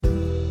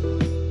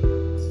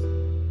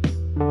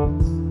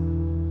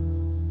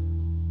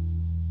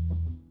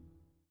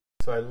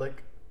So I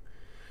like,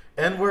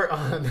 and we're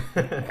on.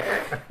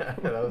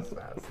 That was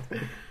fast.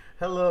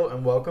 Hello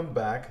and welcome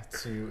back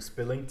to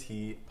Spilling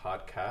Tea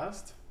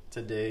podcast.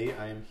 Today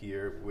I am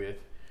here with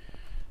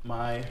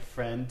my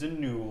friend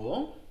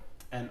Danuel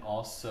and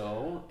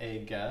also a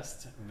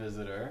guest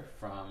visitor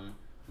from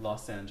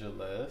Los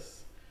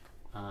Angeles.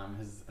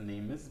 His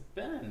name is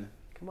Ben.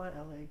 Come on,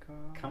 LA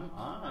girl. Come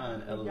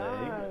on, LA.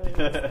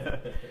 Yes.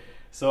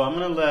 So I'm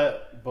going to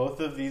let both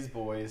of these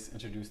boys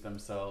introduce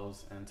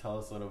themselves and tell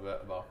us a little bit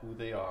about who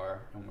they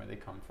are and where they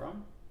come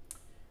from.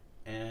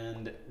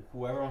 And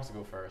whoever wants to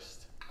go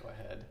first, go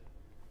ahead.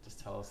 Just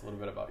tell us a little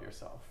bit about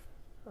yourself.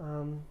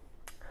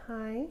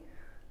 Hi.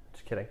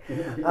 Just kidding.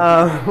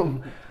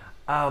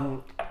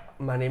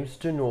 My name's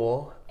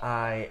Danuel.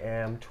 I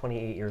am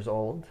 28 years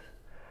old.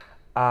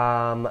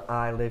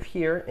 I live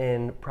here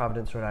in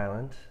Providence, Rhode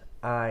Island.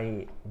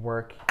 I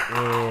work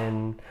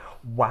in...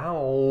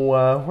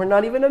 Wow, we're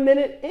not even a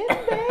minute in, babe.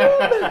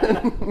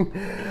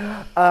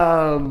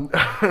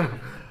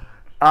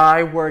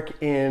 I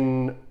work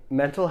in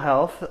mental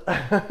health.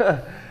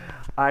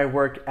 I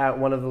work at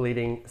one of the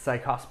leading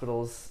psych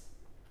hospitals.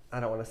 I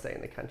don't want to say in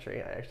the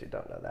country. I actually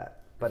don't know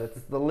that. But it's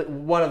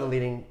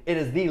it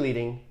is the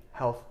leading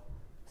health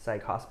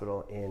psych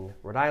hospital in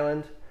Rhode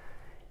Island.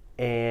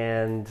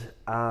 And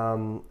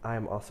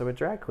I'm also a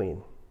drag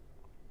queen.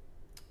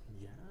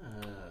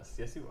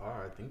 Yes, you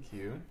are. Thank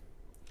you.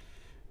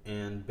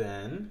 And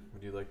Ben,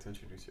 would you like to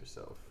introduce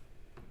yourself?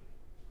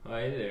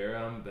 Hi there,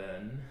 I'm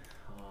Ben.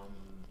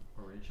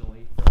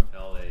 Originally from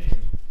LA.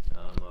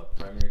 I'm a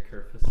primary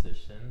care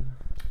physician.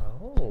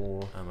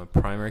 Oh. I'm a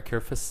primary care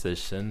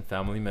physician,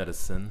 family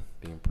medicine,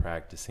 been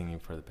practicing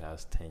for the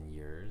past 10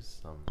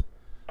 years. I'm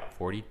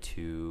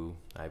 42.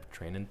 I've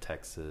trained in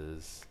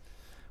Texas,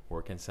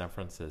 work in San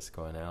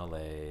Francisco and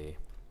LA,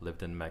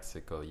 lived in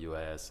Mexico,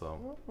 US,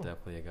 so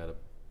definitely I got a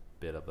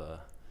bit of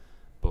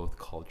both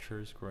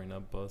cultures growing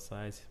up both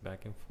sides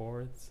back and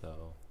forth,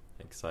 so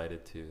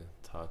excited to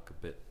talk a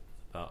bit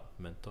about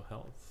mental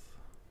health.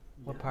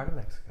 What part of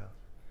Mexico?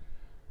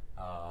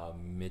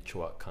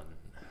 Michoacan,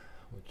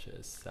 which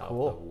is south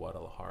Cool. of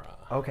Guadalajara.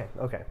 Okay.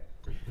 I was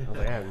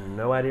like, I have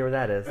no idea where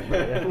that is.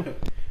 But yeah.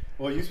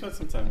 Well, you spent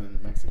some time in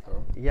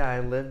Mexico. Yeah,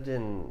 I lived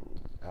in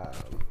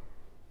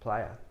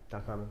Playa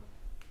del Carmen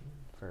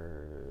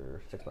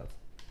for 6 months.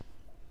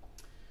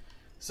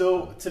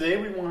 So today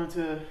we wanted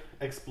to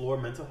explore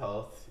mental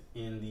health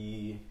in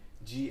the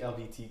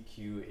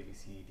GLBTQ,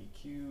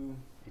 ABCDQ,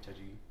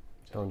 HIG.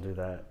 Don't do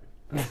that.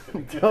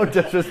 Don't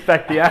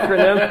disrespect the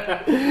acronym.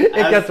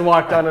 It gets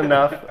walked on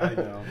enough. I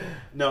know.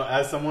 No,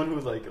 as someone who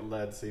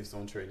led Safe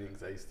Zone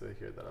trainings, I used to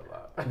hear that a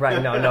lot. Right,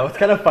 no. It's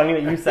kind of funny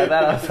that you said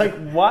that. I was like,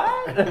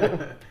 what?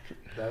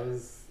 That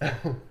was...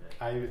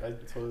 I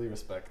totally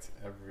respect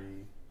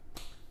every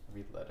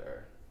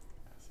letter.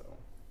 So,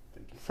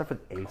 thank you. Except for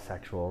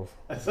asexuals.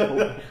 I'm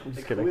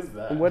just kidding. Who is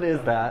that? What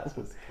is that? Just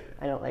kidding.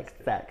 I don't like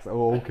sex.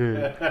 Oh,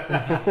 okay.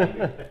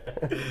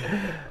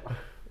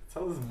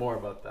 Tell us more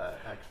about that,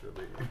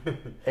 actually.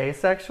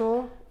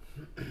 Asexual?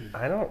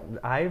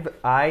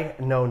 I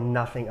know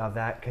nothing of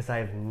that because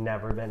I've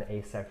never been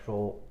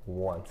asexual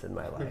once in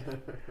my life.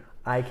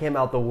 I came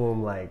out the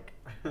womb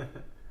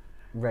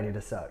ready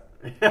to suck.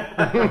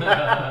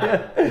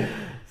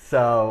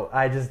 So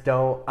I just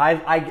don't.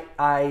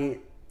 I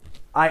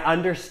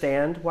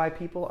understand why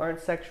people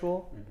aren't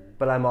sexual,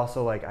 but I'm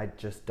also I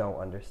just don't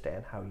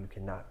understand how you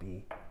cannot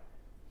be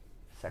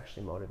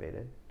sexually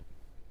motivated.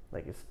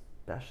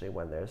 Especially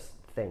when there's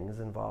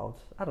things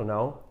involved. I don't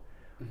know.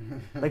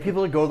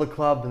 People that go to the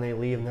club and they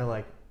leave and they're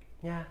like,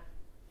 yeah.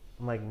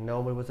 I'm like,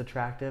 no, it was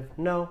attractive.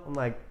 No. I'm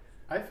like,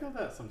 I feel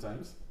that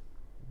sometimes.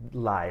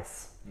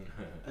 Lies.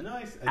 No,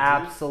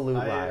 Absolute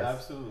lies. I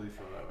absolutely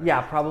feel that way.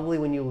 Yeah, probably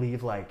when you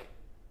leave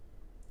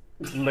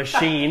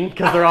Machine,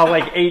 because they're all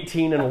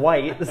 18 and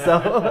white,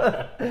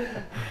 so.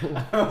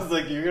 I was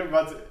like, you're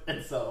about to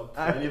insult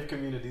plenty of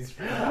communities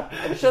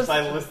just by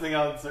listing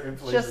out certain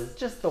places.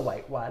 Just the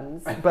white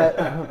ones.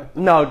 But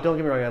no, don't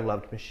get me wrong, I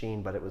loved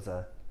Machine, but it's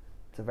a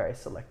very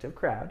selective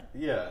crowd.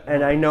 Yeah.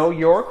 And I know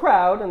your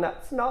crowd, and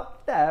that's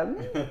not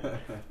them.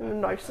 In the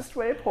nicest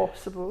way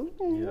possible.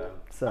 Yeah.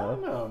 So. I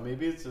don't know,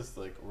 maybe it's just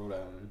Rhode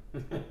Island.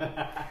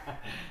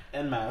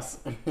 En masse.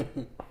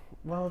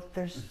 Well,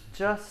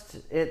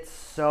 it's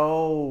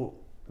so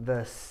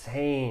the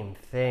same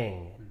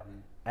thing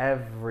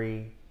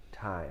every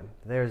time.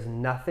 There's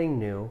nothing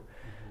new.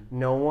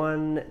 No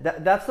one,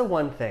 that's the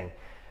one thing,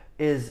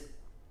 is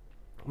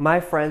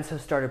my friends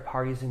have started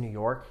parties in New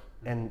York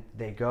and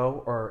they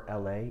go, or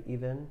LA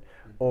even,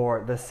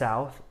 or the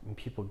South, and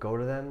people go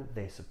to them,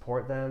 they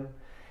support them,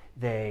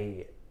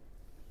 and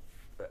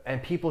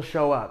people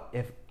show up.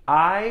 If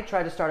I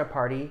try to start a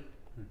party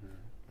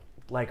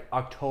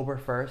October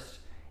 1st,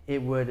 it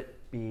would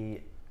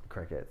be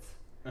crickets.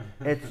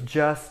 It's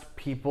just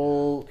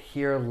people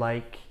here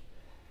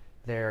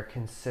they're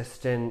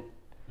consistent.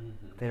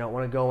 They don't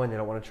want to go in. They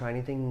don't want to try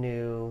anything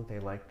new. They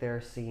like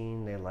their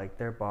scene. They like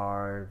their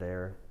bar.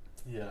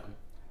 Yeah.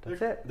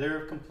 That's it.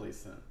 They're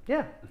complacent.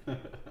 Yeah.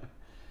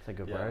 It's a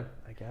good word,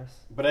 I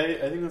guess. But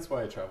I think that's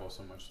why I travel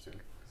so much too.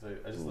 Because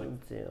I just like...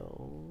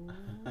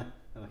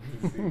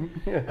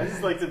 I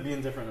just like to be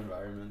in different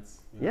environments.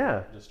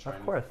 Just try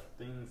new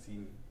things,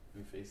 see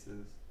new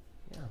faces.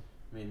 Yeah.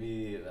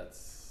 Maybe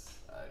that's...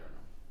 I don't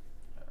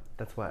know.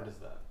 That's what? What is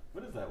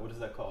that? What is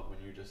that called when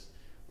you're just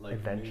like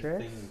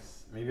adventurous? New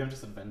things? Maybe I'm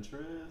just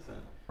adventurous.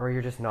 Or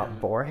you're just not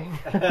boring?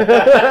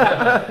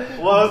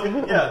 Well,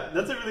 yeah,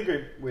 that's a really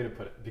great way to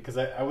put it. Because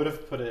I would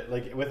have put it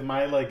like with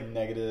my like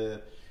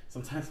negative...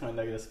 Sometimes my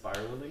negative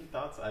spiraling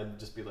thoughts, I'd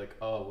just be like,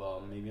 oh,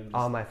 well, maybe I'm just...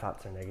 All my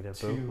thoughts are negative,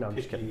 too no, I'm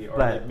picky, just kidding. Or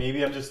like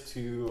maybe I'm just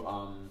too,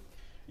 I'm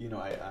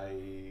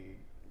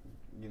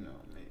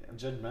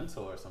judgmental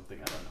or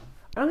something. I don't know.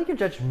 I don't think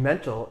you're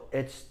judgmental.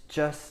 It's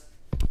just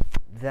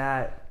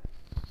that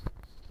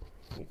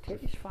your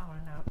titty's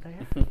falling out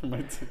there.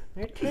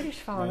 Your titty's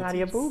falling out of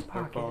your boob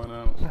pocket. Falling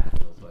out.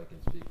 Feels like I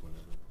can speak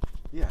whenever.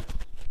 Yeah.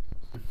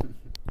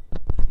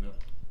 No.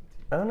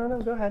 Oh,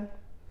 no, go ahead.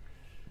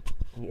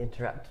 You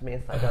interrupt me,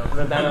 so I don't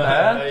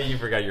remember. You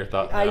forgot your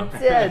thought. I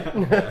did.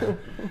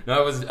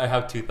 No, I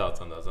have two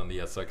thoughts on those. On the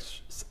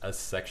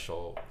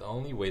asexual, the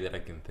only way that I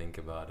can think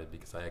about it,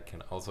 because I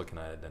cannot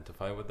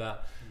identify with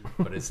that,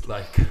 but it's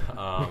like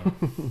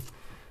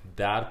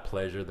that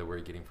pleasure that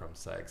we're getting from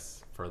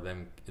sex, for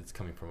them, it's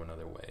coming from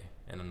another way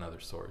and another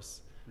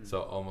source.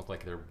 So almost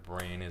like their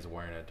brain is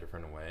wired a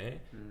different way,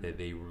 that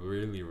they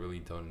really, really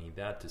don't need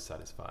that to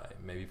satisfy.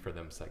 Maybe for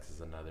them, sex is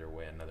another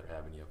way, another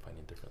avenue of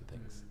finding different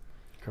things.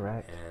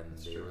 Correct. And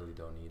they really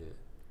don't need it.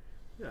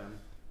 Yeah.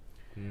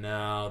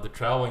 Now, the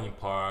traveling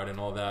part and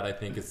all that, I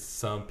think is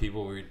some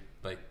people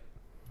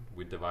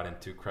we divide in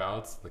two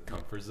crowds: the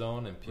comfort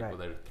zone and people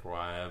that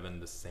thrive in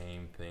the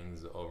same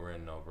things over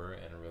and over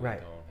and really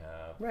don't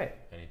have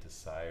any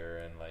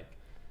desire,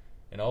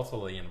 and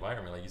also the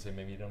environment. Like you said,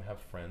 maybe you don't have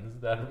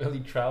friends that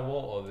really travel,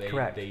 or they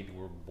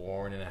were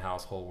born in a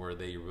household where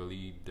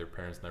their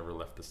parents never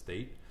left the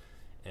state,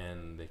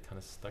 and they kind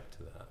of stuck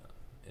to that.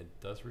 It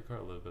does require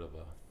a little bit of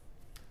a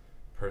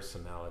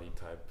personality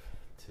type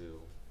to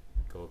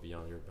go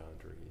beyond your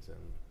boundaries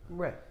and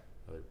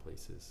other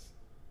places.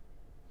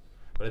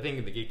 But I think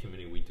in the gay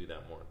community we do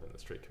that more than the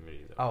straight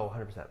community. Oh,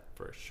 100%.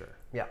 For sure.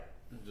 Yeah.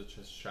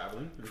 Just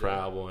traveling?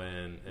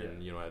 And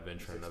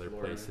adventure in other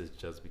places,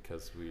 just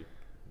because we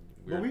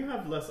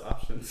have less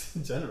options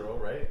in general,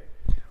 right?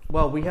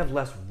 Well, we have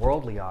less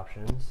worldly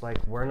options. Like,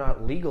 we're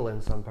not legal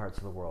in some parts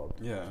of the world.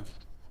 Yeah.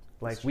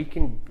 Like, we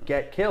can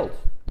get killed.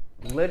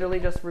 Literally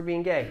just for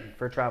being gay,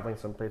 for traveling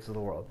some place of the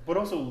world. But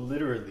also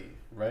literally,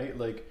 right?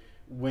 Like,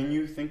 when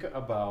you think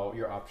about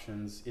your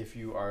options, if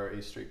you are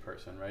a straight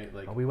person, right?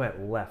 Like, we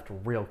went left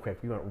real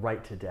quick. We went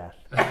right to death.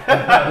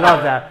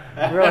 Love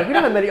that. We were like, we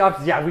don't have many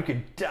options. Yeah, we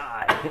could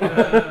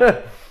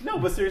die. No,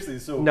 but seriously,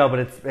 no, but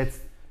it's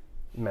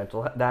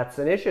mental. That's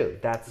an issue.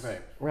 That's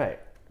right.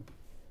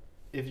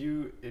 If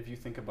you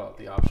think about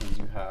the options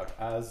you have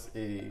as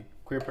a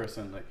queer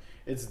person, like,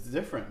 it's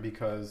different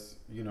because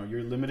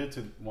you're limited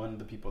to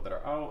the people that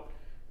are out,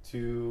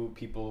 to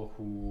people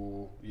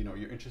who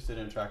you're interested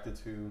and attracted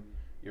to,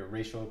 your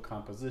racial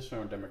composition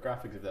or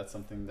demographics, if that's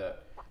something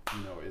that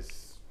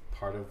is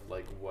part of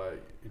like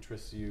what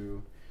interests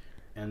you.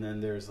 And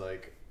then there's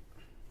like,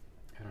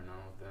 I don't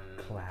know,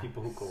 then class.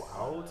 People who go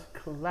out,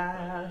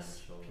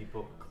 classism.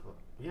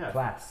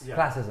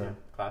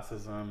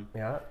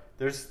 Yeah,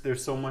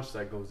 there's so much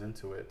that goes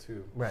into it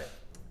too, right?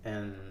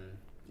 And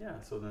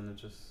so then it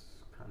just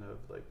kind of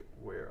like,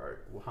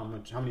 how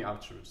many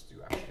options do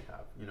you actually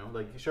have?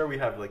 Like, sure, we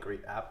have like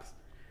great apps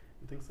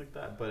and things like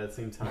that, but at the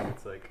same time,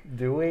 it's like,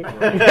 do we?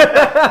 But at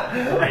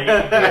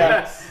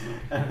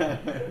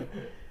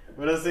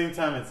the same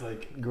time, it's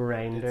like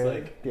Grindr. It's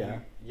like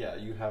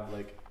you have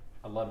like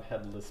a lot of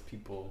headless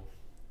people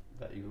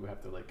that you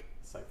have to like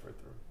cipher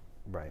through.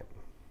 Right.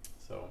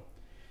 So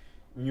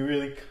when you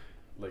really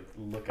like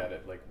look at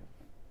it, like,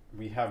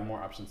 we have more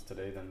options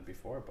today than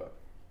before, but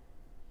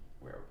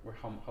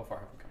how far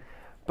have we come?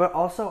 But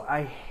also,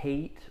 I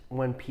hate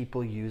when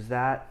people use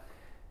that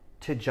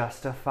to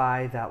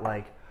justify that,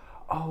 like,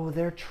 oh,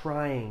 they're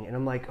trying. And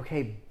I'm like,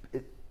 okay,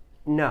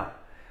 no.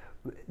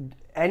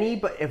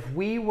 But if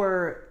we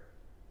were,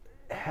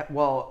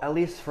 well, at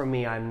least for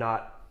me, I'm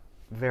not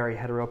very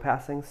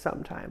hetero-passing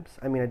sometimes.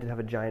 I mean, I did have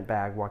a giant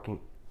bag walking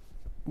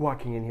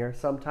in here.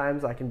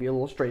 Sometimes I can be a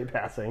little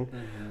straight-passing.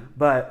 Mm-hmm.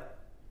 But,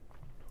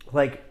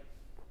 like,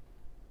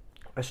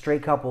 a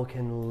straight couple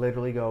can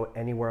literally go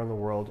anywhere in the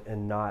world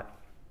and not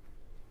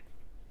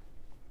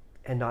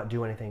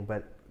do anything,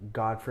 but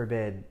God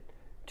forbid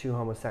two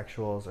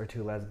homosexuals or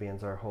two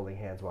lesbians are holding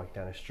hands walking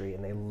down a street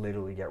and they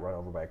literally get run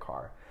over by a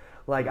car.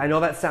 Like, I know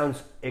that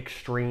sounds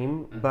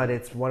extreme, but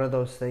it's one of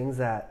those things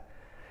that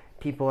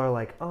people are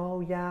like,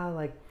 oh yeah,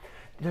 like,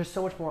 there's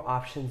so much more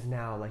options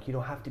now, like, you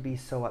don't have to be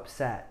so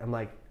upset. I'm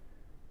like,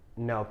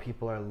 no,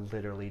 people are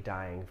literally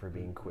dying for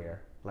being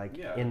queer, like,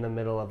 in the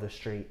middle of the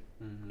street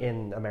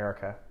in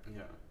America,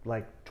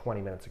 like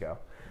 20 minutes ago.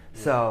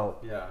 So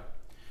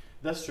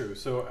that's true.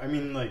 So I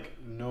mean, like,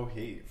 no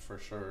hate for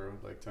sure,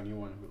 like, to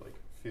anyone who like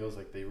feels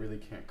like they really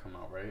can't come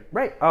out, right?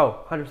 Right.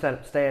 Oh,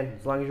 100%. Stay in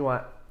as long as you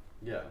want.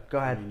 Yeah. Go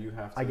ahead. I mean, you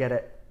have to. I get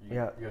it. You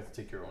have to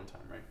take your own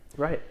time, right?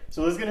 Right.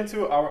 So let's get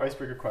into our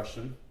icebreaker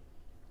question.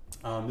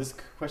 This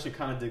question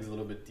kind of digs a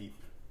little bit deep,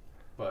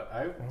 but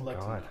I would like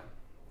to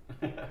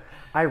know.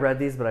 I read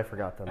these, but I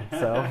forgot them.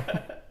 So,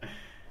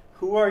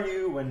 who are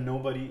you when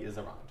nobody is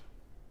around?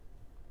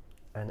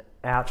 An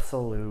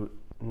absolute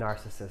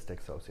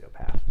narcissistic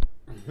sociopath.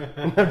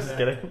 I'm just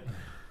kidding.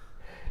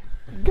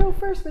 Go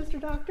first, Mr.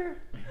 Doctor.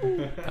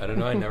 I don't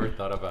know. I never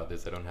thought about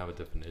this. I don't have a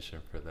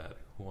definition for that.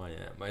 Who I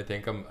am. I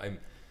think I'm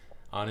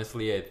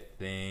honestly, I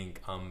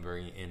think I'm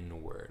very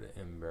inward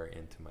and very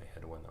into my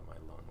head when I'm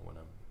alone,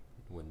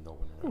 when no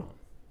one around.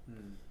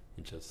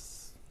 It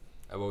just,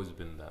 I've always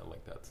been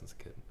like that since a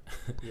kid.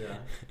 Yeah.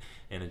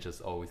 And it's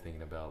just always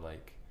thinking about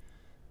like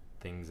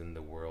things in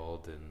the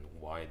world and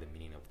why the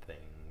meaning of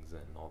things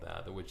and all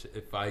that. Which,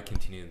 if I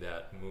continue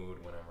that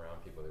mood when I'm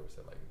around people, they would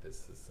say like,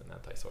 "This is an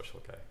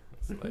antisocial guy.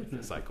 It's like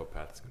a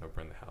psychopath is going to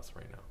burn the house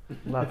right now."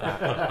 Love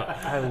that.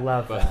 I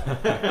love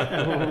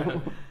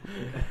that.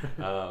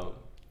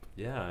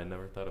 Yeah, I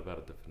never thought about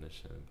a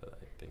definition, but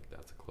I think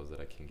that's as close that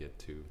I can get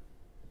to.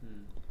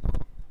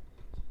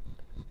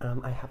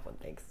 I have one,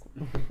 thanks.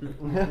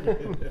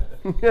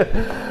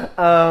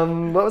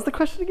 What was the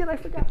question again? I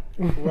forgot.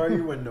 Who are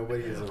you when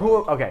nobody is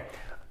around? Okay.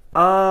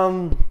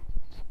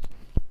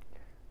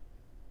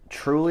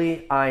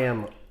 Truly,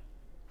 I'm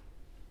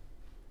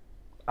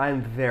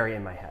very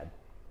in my head.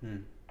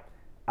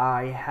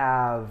 I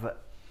have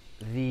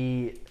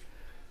the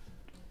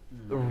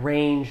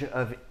range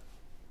of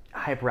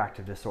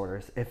hyperactive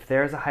disorders. If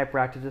there's a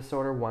hyperactive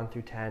disorder, 1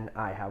 through 10,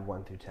 I have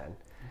 1 through 10.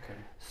 Okay.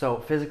 So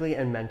physically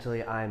and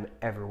mentally, I'm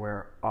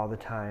everywhere all the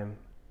time.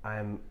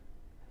 I'm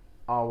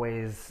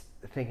always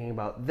thinking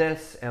about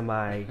this. Am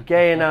I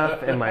gay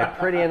enough? Am I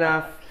pretty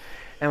enough?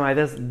 Am I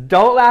this?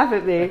 Don't laugh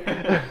at me.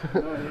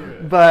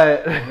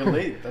 But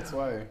relate. That's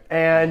why.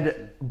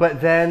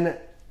 But then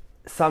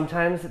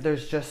sometimes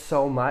there's just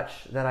so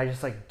much that I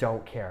just like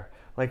don't care.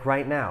 Like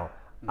right now,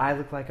 I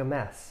look like a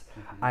mess.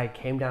 I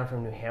came down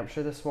from New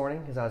Hampshire this morning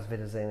because I was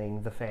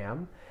visiting the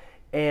fam.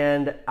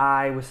 And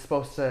I was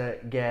supposed to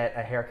get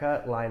a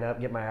haircut, line up,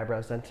 get my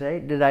eyebrows done today.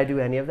 Did I do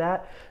any of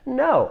that?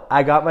 No.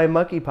 I got my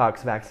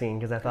monkeypox vaccine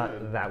because I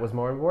thought that was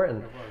more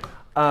important.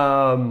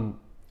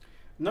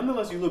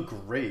 Nonetheless, you look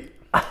great.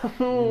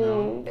 You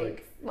know,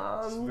 thanks,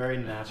 Mom. It's very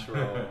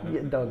natural.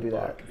 Yeah, don't do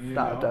that. You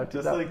Stop, know, don't do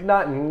just that. like,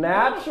 not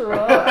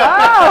natural.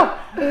 Oh!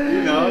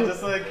 You know,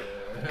 just like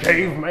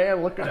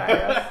caveman looking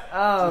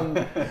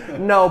ass.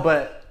 No,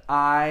 but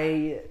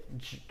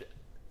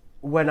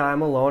when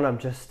I'm alone, I'm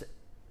just,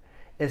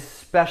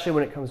 especially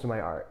when it comes to my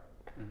art,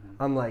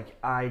 I'm like,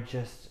 oh, I'm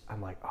never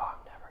going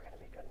to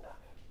be good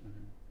enough.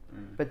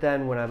 But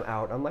then when I'm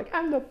out, I'm like,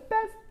 I'm the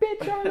best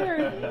bitch on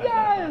there.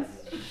 Yes,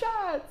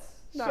 shots.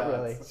 Not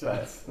really,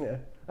 but yeah,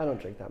 I don't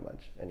drink that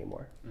much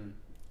anymore.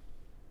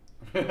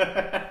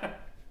 I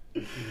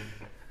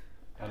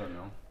don't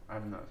know.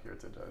 I'm not here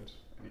to judge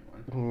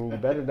anyone. You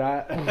better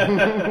not.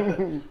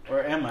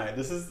 Or am I?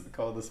 This is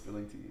called the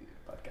Spilling Tea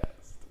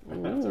podcast.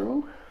 After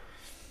all.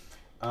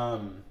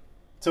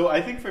 So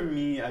I think for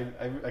me, I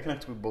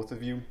connect with both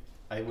of you.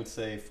 I would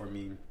say for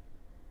me,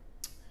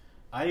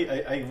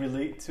 I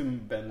relate to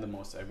Ben the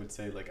most. I would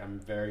say like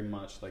I'm very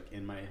much like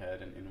in my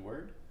head and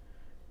inward.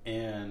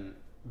 And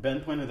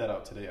Ben pointed that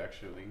out today,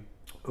 actually.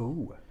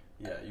 Ooh.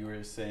 Yeah, you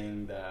were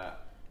saying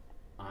that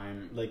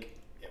I'm like,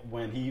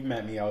 when he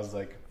met me, I was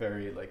like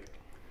very like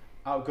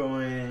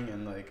outgoing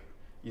and like,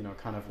 you know,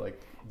 kind of like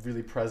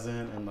really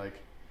present and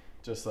like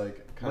just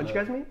like kind of. When did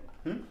you guys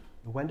meet?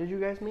 When did you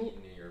guys meet?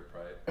 New Year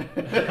Pride.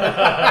 So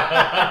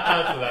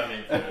that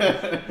makes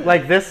sense.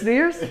 Like this New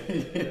Year's?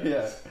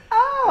 Yeah.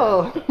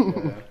 Oh.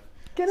 Yeah.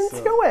 Get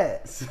into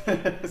it.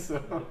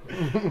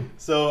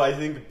 So I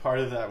think part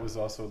of that was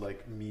also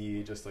like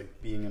me just like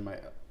being in my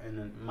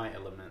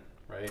element,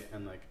 right?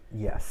 And like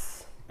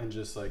yes. And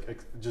just like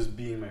just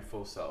being my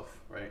full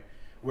self, right?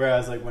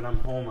 Whereas like when I'm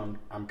home,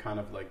 I'm kind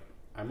of like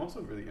I'm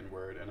also really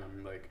inward and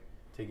I'm like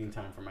taking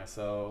time for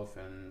myself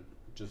and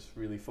just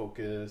really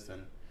focused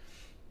and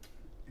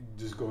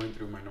just going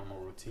through my normal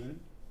routine.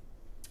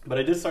 But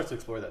I did start to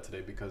explore that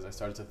today because I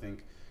started to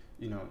think,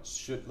 you know,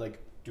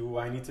 do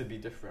I need to be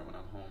different when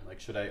I'm home? Like,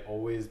 should I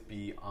always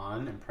be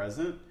on and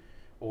present,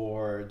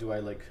 or do I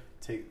like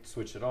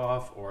switch it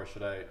off, or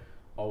should I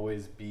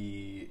always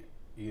be,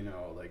 you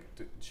know, like,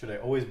 should I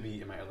always be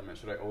in my element?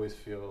 Should I always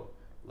feel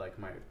like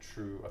my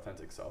true,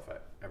 authentic self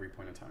at every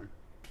point in time?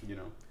 You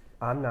know,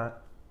 I'm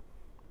not.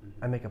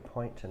 I make a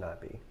point to not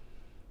be.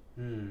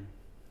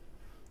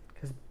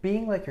 Because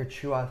being like your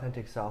true,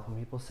 authentic self, when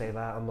people say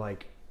that, I'm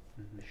like,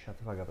 shut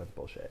the fuck up, that's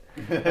bullshit.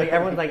 Like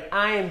everyone's like,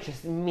 I am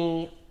just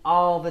me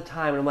all the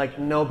time. And I'm like,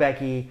 no,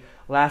 Becky,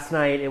 last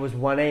night it was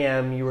 1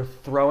 a.m. You were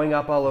throwing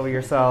up all over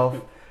yourself,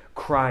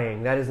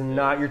 crying. That is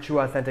not your true,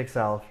 authentic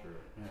self.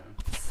 Yeah.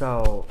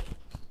 So,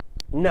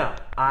 no,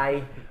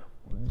 I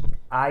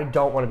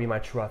don't want to be my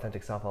true,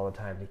 authentic self all the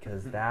time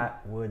because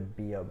that would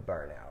be a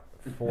burnout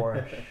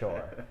for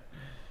sure.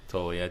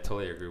 I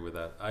totally agree with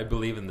that. I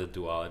believe in the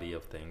duality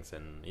of things,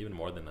 and even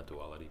more than a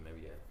duality,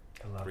 maybe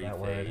I love three that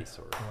word. phase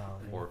or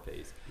Duality. four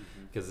phase,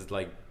 because it's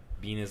like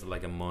being is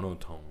like a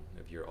monotone.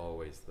 If you're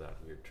always that,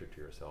 you're true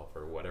to yourself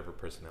or whatever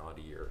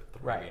personality you're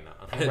thriving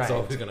on. It's Right.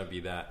 always gonna be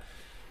that.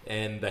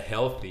 And the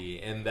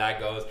healthy, and that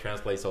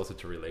translates also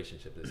to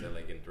relationships. They said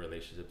like in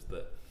relationships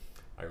that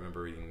I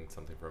remember reading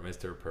something from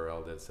Mr.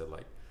 Perel that said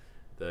like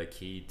the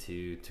key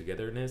to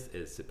togetherness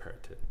is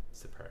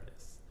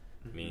separateness.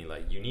 Meaning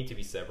like you need to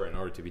be separate in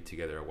order to be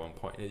together at one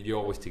point. If you're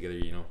always together,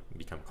 you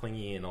become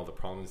clingy and all the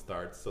problems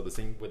start. So the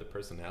same with the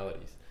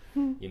personalities.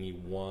 You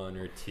need one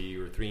or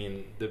two or three,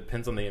 and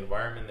depends on the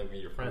environment that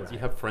with your friends. Right. You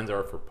have friends that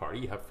are for party.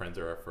 You have friends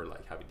that are for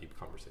like having deep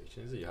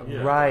conversations. You have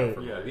friends Right. that are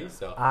for movies.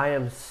 So I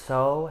am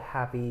so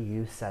happy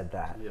you said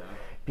that. Yeah.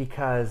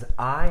 Because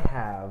I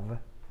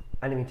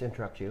didn't mean to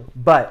interrupt you,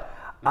 but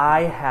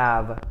I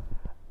have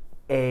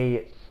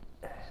an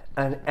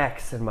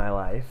ex in my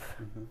life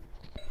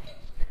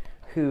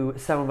who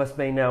some of us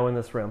may know in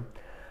this room.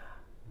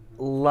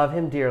 Love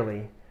him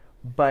dearly,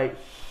 but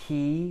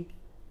he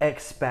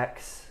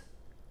expects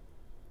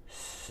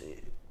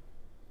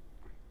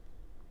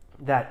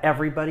that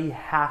everybody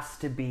has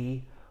to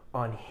be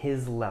on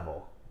his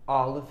level.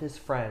 All of his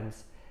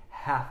friends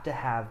have to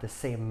have the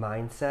same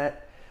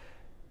mindset,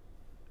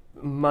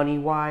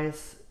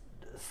 money-wise,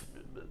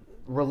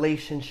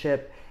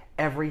 relationship,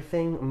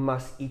 everything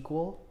must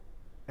equal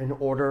in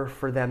order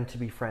for them to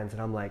be friends.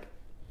 And I'm like,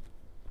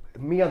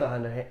 me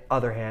on the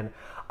other hand,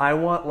 I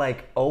want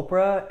like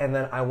Oprah, and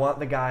then I want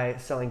the guy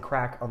selling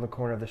crack on the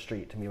corner of the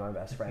street to be my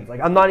best friends.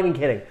 Like, I'm not even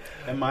kidding.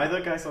 Am I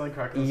the guy selling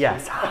crack?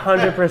 Yes,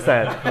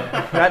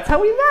 100%. That's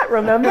how we met,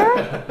 remember?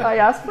 I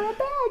asked for a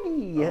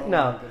baggie.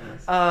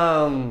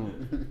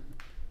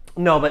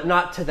 No, but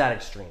not to that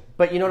extreme.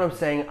 But you know what I'm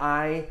saying?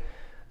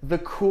 The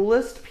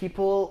coolest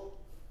people,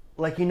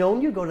 like,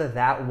 when you go to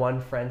that one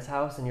friend's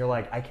house and you're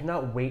like, I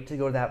cannot wait to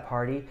go to that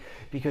party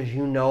because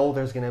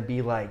there's going to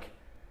be like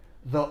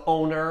the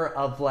owner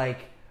of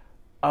like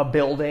a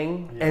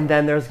building, and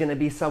then there's going to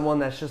be someone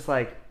that's just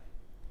like,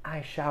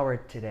 I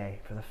showered today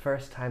for the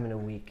first time in a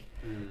week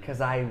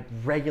because I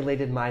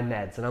regulated my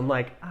meds. And I'm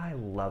like, I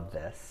love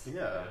this.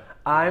 Yeah.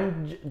 I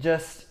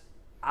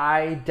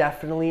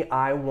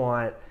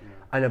want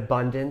an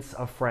abundance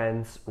of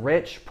friends,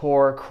 rich,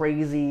 poor,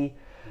 crazy,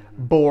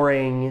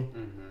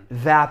 boring,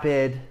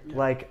 vapid.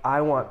 Like,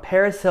 I want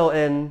Paris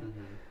Hilton,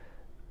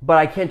 but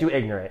I can't do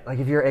ignorant. Like,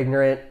 if you're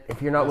ignorant,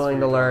 if you're not willing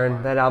to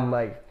learn, then I'm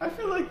like... I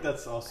feel like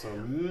that's also, I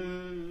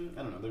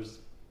don't know, are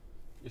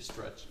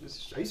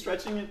you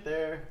stretching it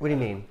there? What do you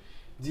mean?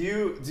 Do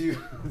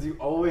you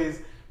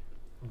always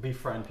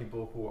befriend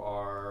people who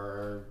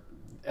are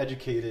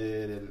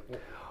educated and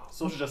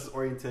social justice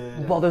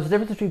oriented? Well, there's a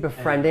difference between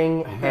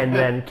befriending and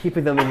then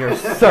keeping them in your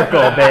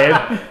circle, babe.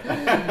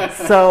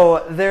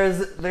 So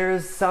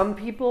there's some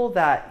people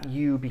that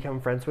you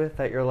become friends with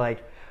that you're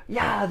like,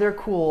 yeah, they're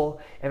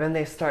cool, and then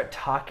they start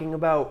talking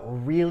about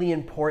really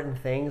important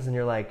things, and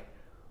you're like,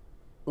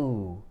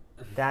 ooh,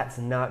 that's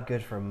not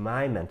good for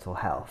my mental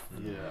health.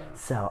 Yeah.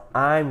 So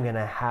I'm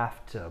gonna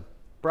have to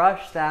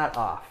brush that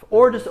off,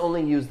 or just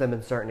only use them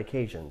in certain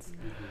occasions.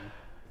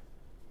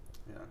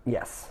 Yeah.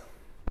 Yes.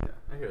 Yeah,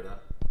 I hear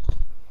that.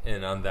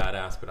 And on that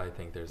aspect, I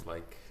think there's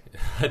like,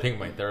 I think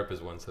my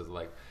therapist once says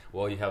like,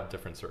 well, you have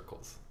different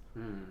circles.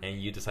 And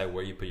you decide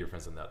where you put your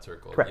friends in that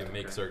circle. Correct. You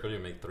make circles, you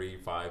make 3,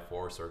 5,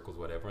 4 circles,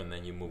 whatever, and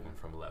then you move them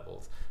from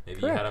levels. Maybe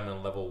Correct. you had them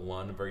in level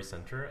 1, very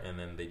center, and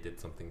then they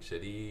did something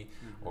shitty,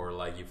 or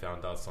like you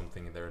found out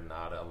something they're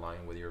not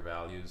aligned with your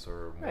values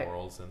or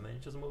morals, and then you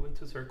just move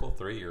into circle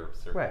 3 or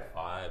circle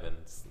 5, and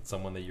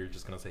someone that you're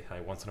just gonna say hi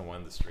once in a while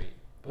in the street.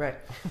 Right.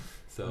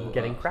 So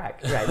Getting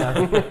cracked right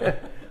now.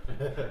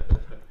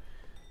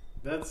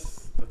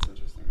 That's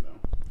interesting though.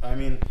 I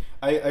mean,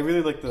 I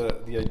really like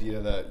the idea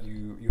that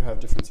you have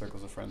different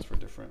circles of friends for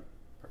different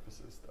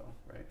purposes though,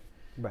 right?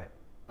 Right.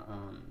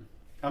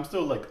 I'm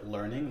still like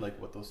learning like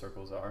what those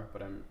circles are,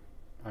 but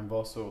I'm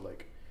also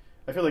like,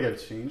 I feel like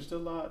I've changed a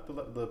lot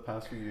the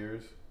past few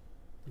years.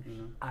 You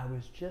know? I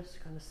was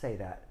just gonna say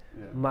that.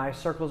 Yeah. My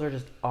circles are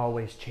just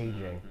always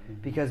changing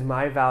because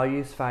my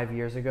values 5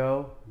 years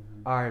ago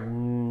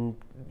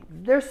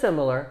they're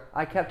similar.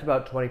 I kept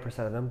about 20%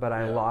 of them, but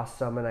I lost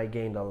some and I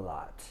gained a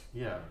lot.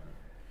 Yeah.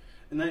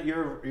 And that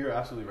you're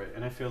absolutely right.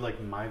 And I feel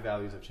like my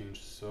values have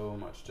changed so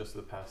much just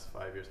the past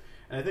 5 years.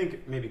 And I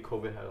think maybe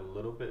COVID had a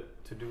little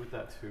bit to do with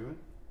that too.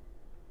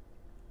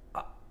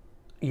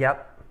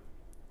 Yep.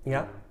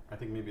 I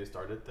think maybe it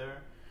started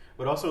there.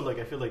 But also like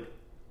I feel like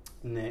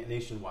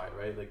nationwide,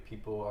 right? Like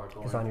people are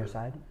going... Is on your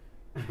side?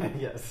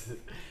 Yes.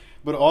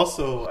 But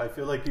also I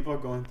feel like people are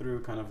going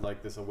through kind of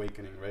like this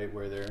awakening, right?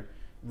 Where they're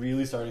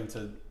really starting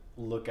to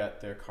look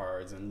at their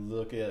cards and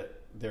look at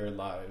their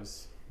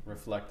lives,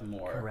 reflect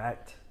more.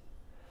 Correct.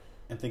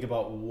 And think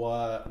about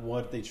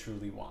what they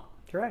truly want.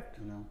 Correct.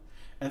 You know?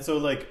 And so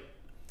like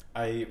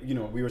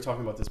we were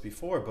talking about this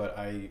before, but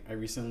I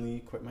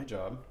recently quit my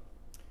job.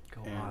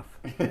 Go off.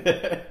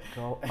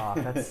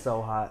 That's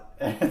so hot.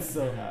 It's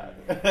so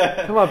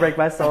hot. Come on, break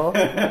my soul.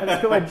 I just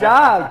quit my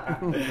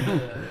job.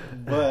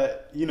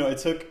 But it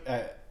took.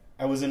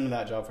 I was in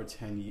that job for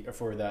 10 years,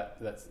 for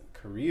that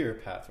career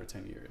path for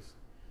 10 years,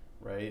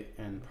 right?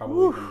 And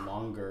probably even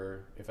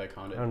longer if I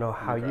counted. I don't know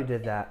how you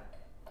did that.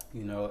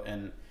 You know,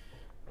 and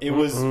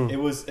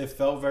it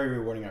felt very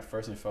rewarding at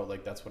first, and it felt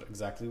like that's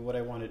exactly what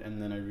I wanted.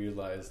 And then I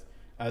realized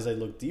as I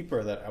looked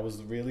deeper that I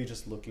was really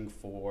just looking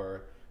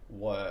for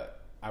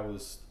what I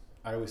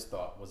always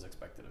thought was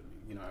expected of me.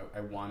 You know, I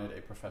wanted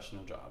a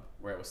professional job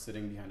where I was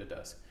sitting behind a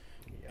desk,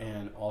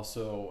 and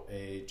also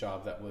a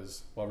job that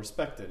was well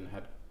respected and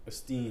had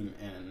esteem,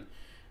 and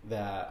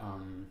that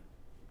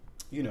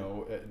you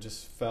know, it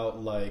just felt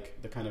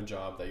like the kind of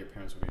job that your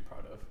parents would be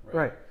proud of,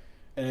 right?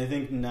 And I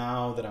think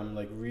now that I'm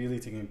like really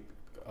taking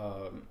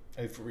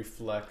I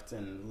reflect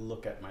and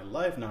look at my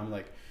life now, I'm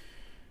like,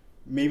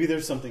 maybe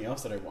there's something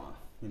else that I want,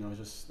 you know,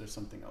 just there's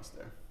something else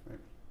there, right?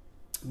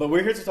 But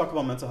we're here to talk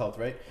about mental health,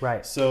 right?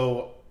 Right.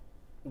 So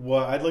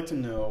what I'd like to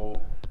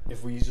know,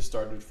 if we just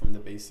started from the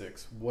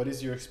basics, what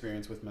is your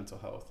experience with mental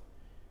health?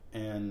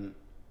 And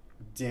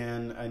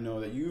Dan, I know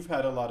that you've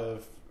had a lot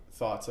of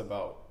thoughts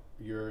about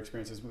your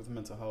experiences with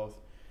mental health.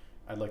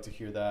 I'd like to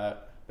hear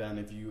that. Ben,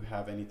 if you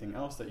have anything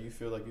else that you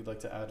feel like you'd like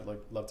to add, I'd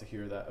love to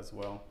hear that as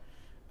well.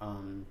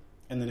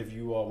 And then if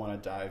you all want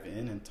to dive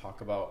in and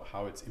talk about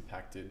how it's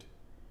impacted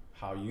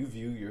how you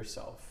view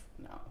yourself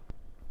now.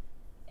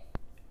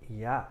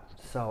 Yeah,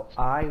 so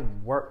I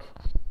work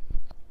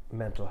in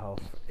mental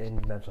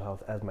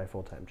health as my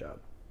full-time job.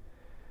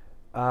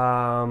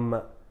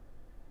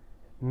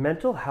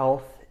 Mental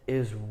health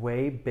is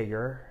way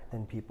bigger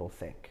than people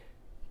think.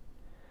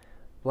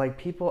 Like,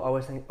 people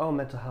always think, oh,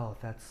 mental health,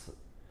 that's,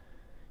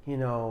 you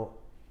know,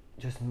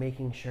 just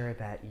making sure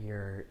that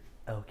you're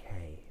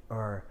okay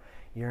or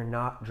you're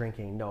not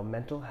drinking. No,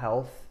 mental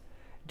health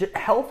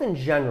in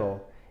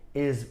general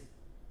is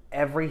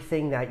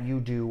everything that you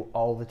do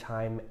all the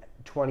time,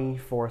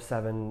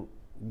 24/7,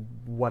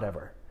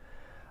 whatever.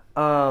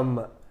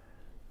 And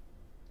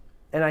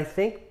I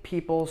think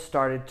people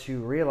started to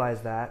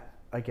realize that,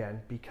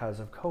 again, because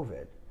of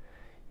COVID.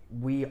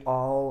 We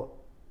all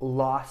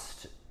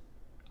lost.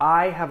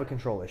 I have a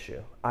control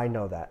issue. I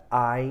know that.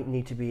 I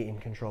need to be in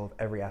control of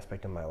every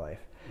aspect of my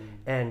life.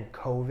 And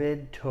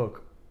COVID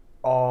took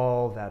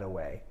all that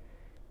away.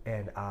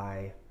 And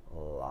I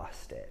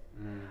lost it.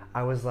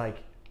 I was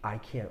like, I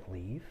can't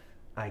leave.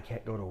 I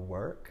can't go to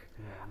work.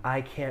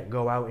 I can't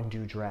go out and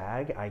do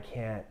drag. I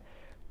can't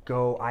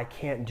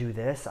do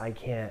this. I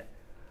can't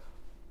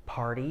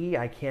party.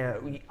 I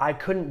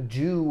couldn't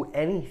do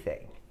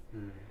anything.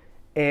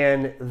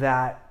 And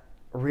that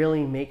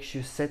really makes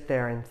you sit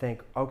there and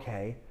think,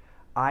 okay,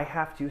 I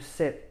have to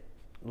sit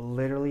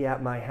literally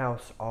at my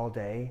house all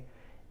day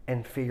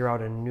and figure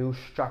out a new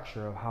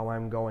structure of how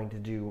I'm going to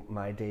do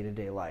my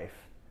day-to-day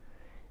life.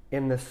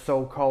 In the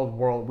so-called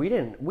world,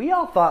 we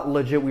all thought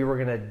legit we were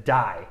going to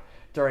die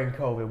during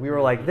COVID. We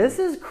were like, this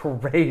is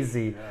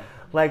crazy. Yeah.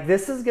 Like,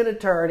 this is going to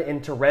turn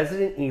into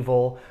Resident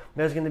Evil.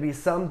 There's going to be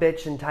some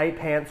bitch in tight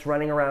pants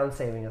running around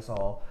saving us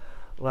all.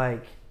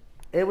 Like,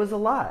 it was a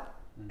lot.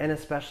 And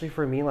especially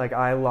for me, like,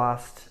 I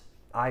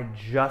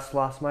just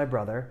lost my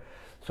brother.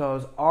 So I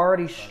was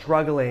already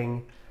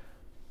struggling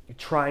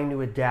trying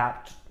to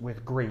adapt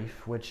with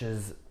grief, which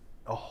is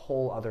a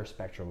whole other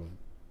spectrum of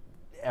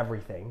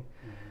everything.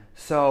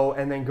 So,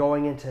 and then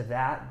going into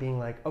that, being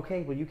like,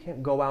 okay, well, you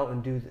can't go out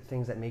and do the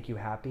things that make you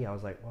happy. I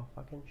was like, well,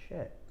 fucking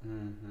shit.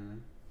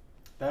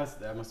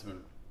 That must have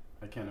been,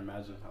 I can't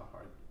imagine how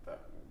hard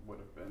that would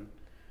have been.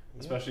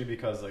 Especially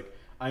because, like,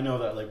 I know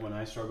that, like, when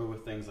I struggle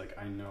with things, like,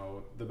 I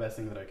know the best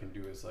thing that I can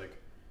do is, like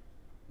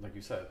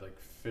you said, like,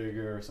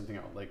 figure something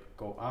out. Like,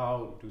 go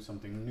out, do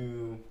something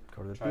new.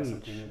 Go to the try beach.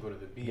 something new, go to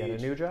the beach. Get a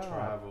new job.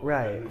 Travel.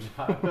 Right.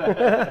 Get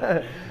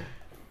a new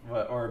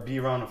job. Or be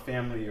around a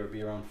family or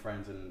be around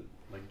friends, and,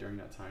 like, during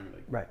that time,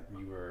 like,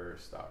 you were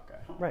stuck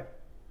at home.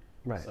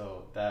 Right.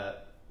 So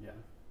that,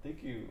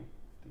 thank you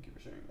for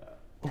sharing that.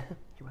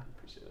 You're welcome.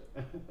 Appreciate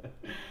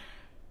it.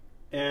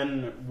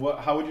 And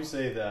how would you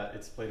say that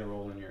it's played a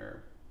role in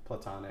your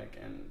platonic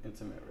and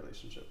intimate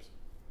relationships?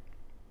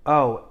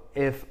 Oh,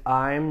 if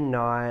I'm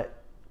not,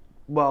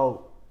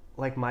 well,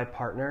 like, my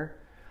partner,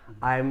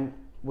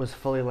 was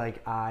fully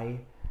like, I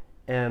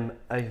am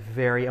a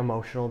very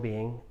emotional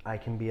being. I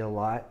can be a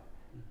lot.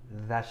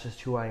 That's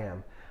just who I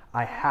am.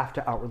 I have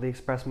to outwardly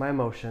express my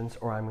emotions,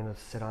 or I'm going to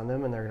sit on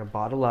them and they're going to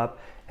bottle up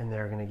and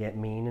they're going to get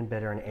mean and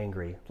bitter and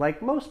angry.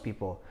 Like most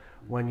people,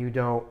 when you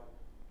don't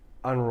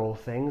unroll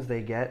things,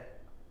 they get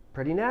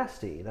pretty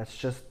nasty. That's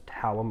just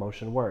how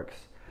emotion works.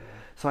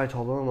 So I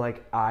told them,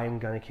 like, I'm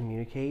going to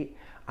communicate.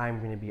 I'm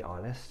going to be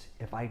honest.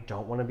 If I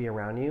don't want to be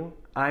around you,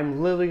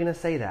 I'm literally going to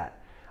say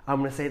that. I'm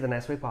going to say it the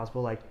nicest way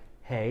possible, like,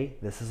 hey,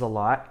 this is a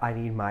lot. I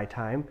need my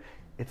time.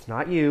 It's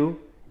not you.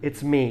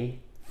 It's me.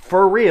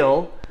 For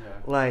real.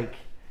 Like,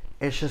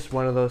 it's just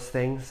one of those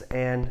things.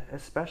 And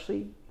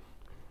especially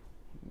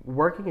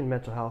working in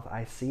mental health,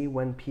 I see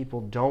when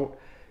people don't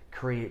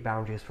create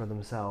boundaries for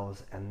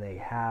themselves and they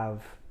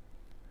have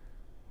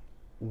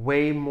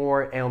way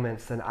more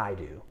ailments than I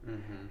do.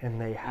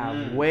 And they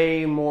have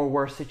way more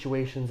worse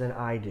situations than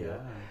I do.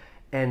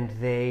 And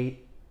they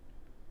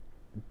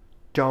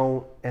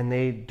don't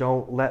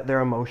let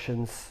their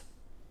emotions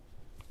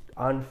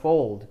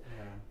unfold,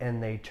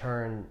 and it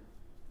turns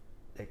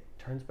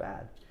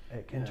bad.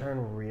 It can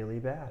turn really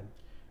bad.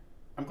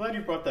 I'm glad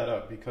you brought that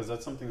up, because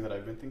that's something that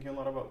I've been thinking a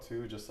lot about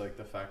too, just like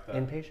the fact that...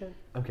 Impatient?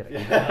 I'm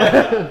kidding.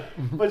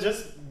 But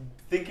just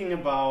thinking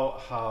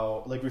about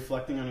how, like,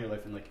 reflecting on your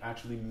life and, like,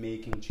 actually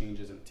making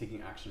changes and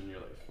taking action in your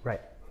life.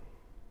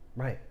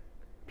 Right.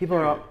 People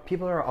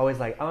are always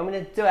like, oh, I'm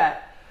going to do it.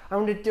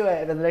 And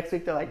then the next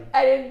week they're like,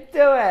 I didn't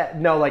do it.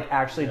 No, like,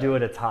 actually do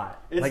it. It's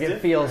hot. It's like, it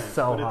feels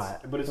so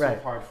hot. But it's so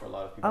hard for a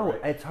lot of people,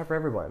 right? It's hard for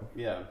everyone.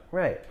 Yeah.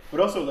 Right.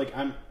 But also, like,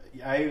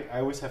 I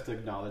always have to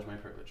acknowledge my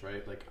privilege,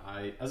 right? Like,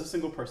 as a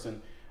single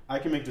person, I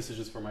can make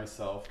decisions for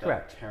myself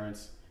that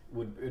parents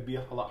it'd be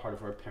a lot harder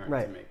for a parent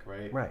to make,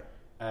 right? Right.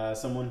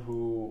 As someone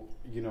who,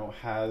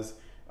 has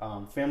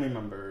family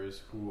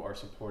members who are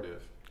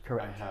supportive,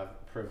 I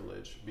have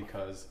privilege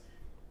because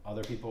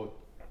other people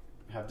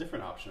have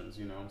different options,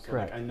 So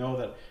like, I know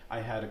that I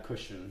had a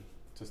cushion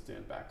to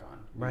stand back on.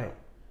 Right.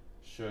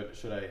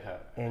 Should I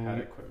have had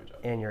a quit my job?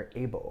 And you're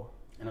able.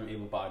 And I'm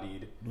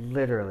able-bodied.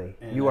 Literally.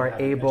 You are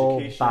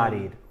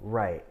able-bodied.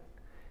 Right.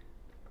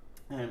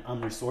 And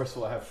I'm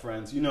resourceful. I have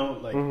friends.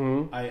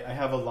 I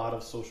have a lot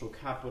of social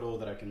capital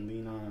that I can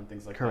lean on and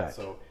things like that.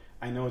 So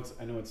I know it's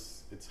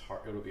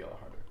hard. It'll be a lot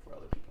harder for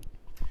other people.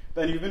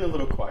 Ben, you've been a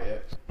little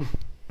quiet.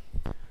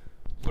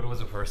 What was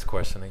the first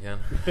question again?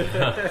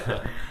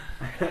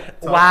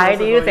 Why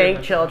do you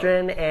think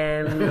children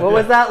and what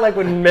was that like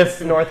when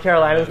Miss North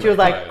Carolina? She was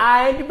like,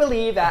 I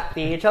believe that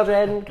the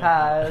children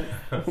because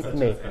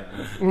me,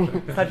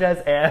 such as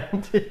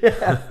and.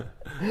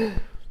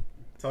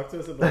 Talk to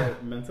us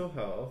about mental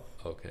health.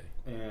 Okay.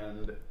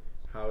 And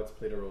how it's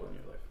played a role in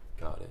your life.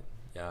 Got it.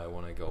 Yeah, I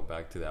want to go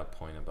back to that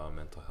point about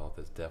mental health.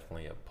 It's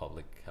definitely a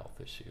public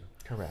health issue.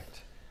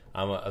 Correct.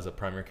 As a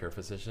primary care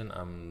physician,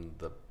 I'm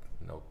the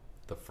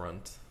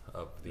front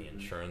of the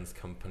insurance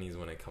companies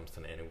when it comes to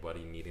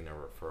anybody needing a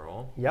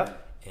referral.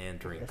 Yep. And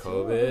during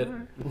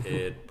COVID,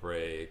 it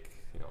break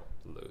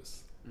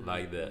loose. Mm-hmm.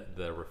 Like the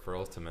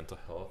referrals to mental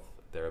health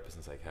therapists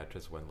and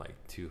psychiatrists went like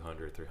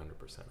 200,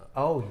 300% up.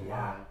 Oh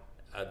yeah.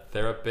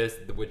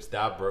 Therapists, which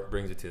that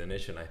brings you to the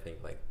issue. And I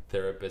think like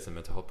therapists and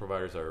mental health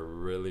providers are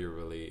really,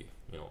 really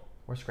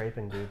we're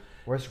scraping, dude.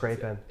 We're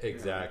scraping.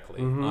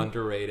 Exactly. Mm-hmm.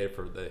 Underrated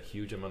for the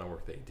huge amount of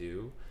work they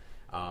do.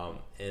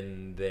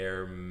 And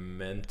their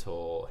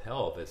mental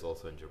health is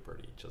also in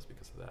jeopardy just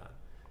because of that.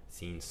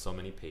 Seeing so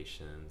many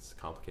patients,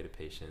 complicated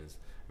patients,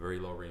 very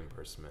low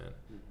reimbursement,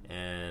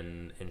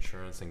 and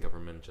insurance and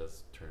government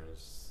just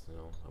turns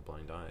a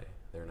blind eye.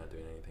 They're not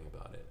doing anything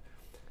about it.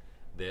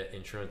 The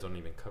insurance don't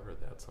even cover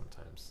that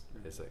sometimes.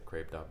 It's a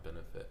craved out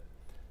benefit.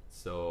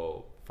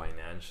 So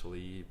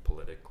financially,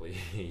 politically,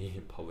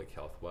 public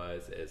health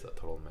wise, it's a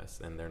total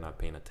mess, and they're not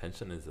paying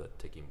attention. Is a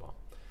ticking bomb.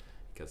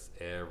 Because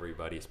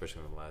everybody,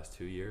 especially in the last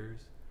 2 years,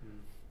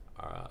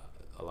 a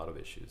lot of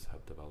issues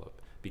have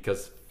developed.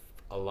 Because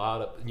a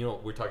lot of,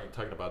 we're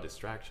talking about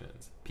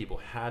distractions. People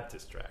had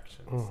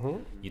distractions. Mm-hmm.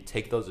 You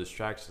take those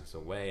distractions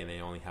away and they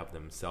only have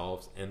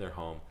themselves in their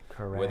home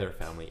with their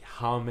family.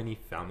 How many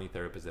family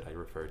therapists did I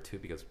refer to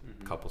because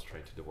couples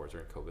trying to divorce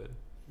during COVID?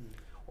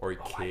 Or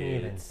kids. I didn't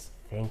even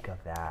think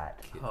of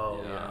that.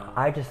 Yeah.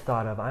 I just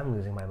thought of, I'm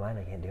losing my mind.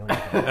 I can't do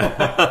anything.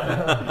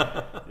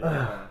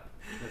 Yeah.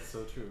 That's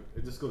so true.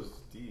 It just goes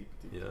deep.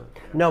 Yeah.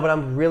 No, but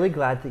I'm really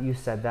glad that you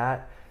said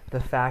that. The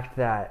fact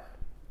that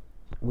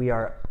we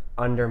are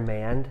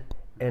undermanned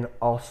and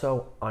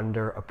also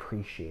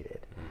underappreciated.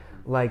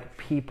 Mm-hmm. Like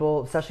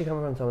people, especially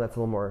coming from someone that's a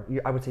little more,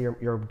 I would say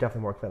you're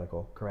definitely more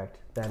clinical, correct?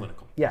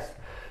 Clinical. Yes.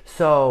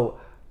 So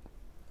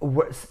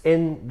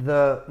in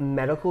the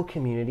medical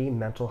community,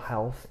 mental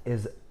health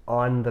is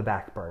on the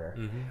back burner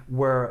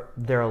where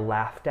they're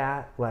laughed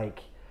at. Like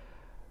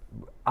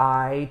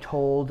I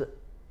told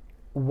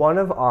one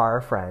of our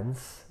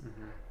friends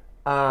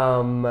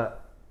that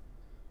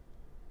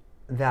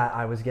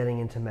I was getting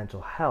into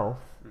mental health,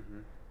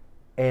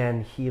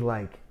 and he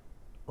like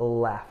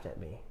laughed at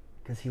me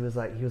because he was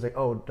like,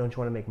 oh, don't you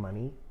want to make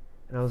money?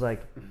 And I was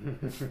like,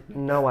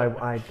 no,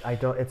 I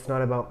don't. It's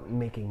not about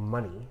making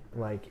money.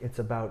 Like it's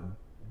about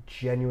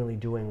genuinely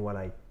doing what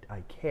I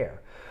care.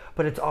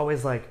 But it's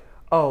always like,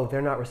 oh,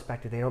 they're not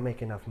respected. They don't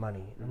make enough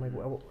money. And I'm like,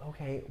 well,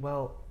 okay,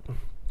 well.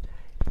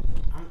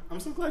 I'm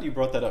so glad you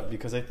brought that up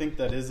because I think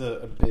that is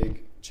a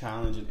big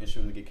challenge and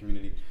issue in the gay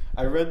community.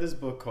 I read this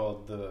book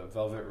called The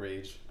Velvet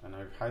Rage, and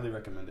I highly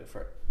recommend it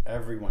for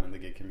everyone in the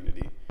gay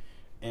community.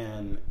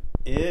 And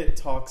it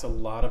talks a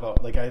lot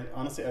about, like, I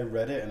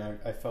read it and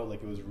I felt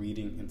like it was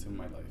reading into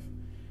my life.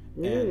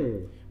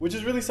 And which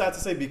is really sad to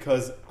say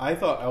because I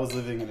thought I was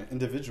living an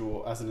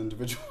individual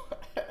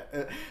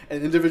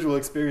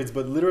experience,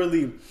 but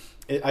literally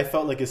I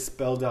felt like it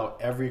spelled out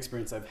every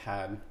experience I've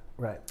had.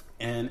 Right.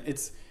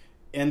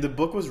 And the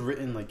book was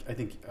written, like, I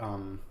think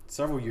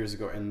several years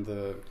ago, and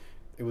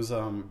it was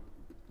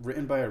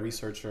written by a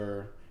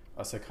researcher,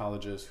 a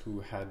psychologist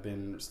who had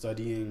been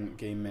studying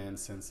gay men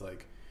since,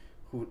 like,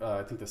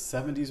 I think the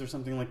 70s or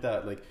something like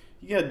that. Like,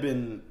 he had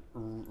been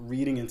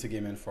reading into gay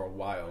men for a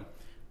while.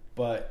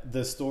 but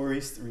the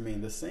stories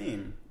remain the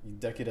same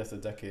decade after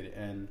decade.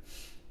 And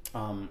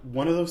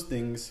one of those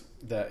things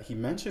that he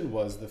mentioned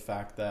was the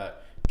fact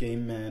that gay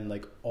men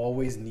like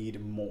always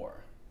need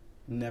more,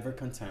 never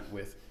content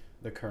with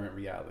the current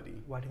reality.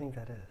 Why do you think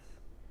that is?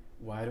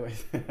 Why do I?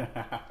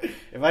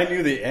 If I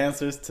knew the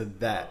answers to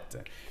that.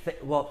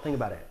 Think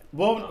about it.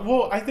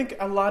 Well, I think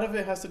a lot of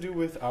it has to do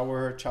with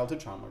our childhood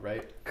trauma,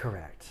 right?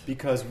 Correct.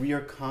 Because we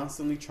are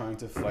constantly trying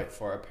to fight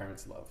for our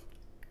parents' love.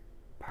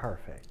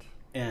 Perfect.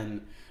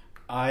 And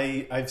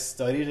I've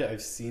studied it,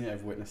 I've seen it,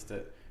 I've witnessed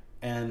it.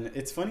 And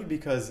it's funny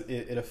because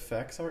it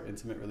affects our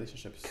intimate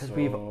relationships. Because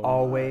we've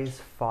always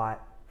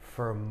fought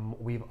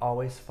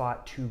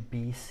to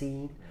be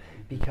seen.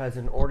 Because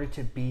in order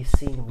to be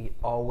seen, we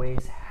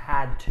always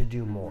had to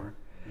do more.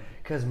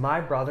 Because my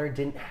brother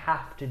didn't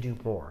have to do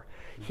more.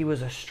 He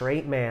was a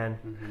straight man.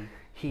 Mm-hmm.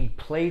 He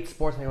played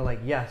sports, and they were like,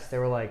 yes. They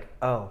were like,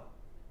 oh,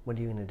 what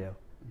are you going to do?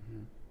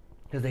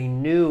 Because they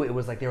knew it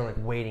was like they were like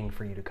waiting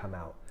for you to come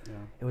out. Yeah.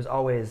 It was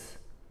always,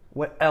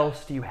 what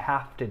else do you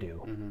have to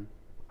do? Mm-hmm.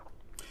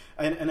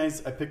 And I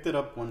picked it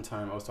up one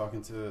time. I was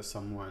talking to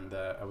someone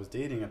that I was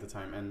dating at the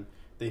time, and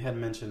they had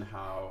mentioned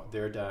how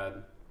their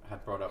dad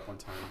had brought up one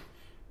time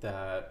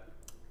that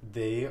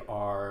they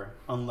are,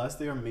 unless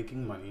they are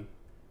making money,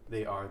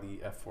 they are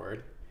the F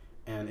word.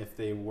 And if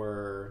they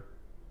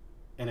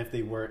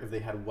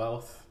had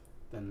wealth,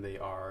 then they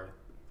are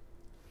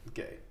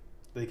gay.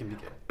 They can be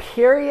gay.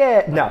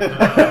 Period. No.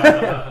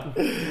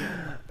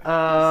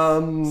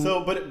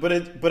 So,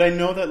 but I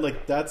know that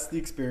like that's the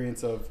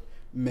experience of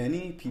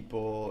many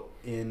people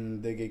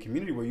in the gay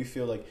community, where you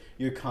feel like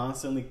you're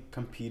constantly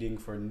competing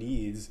for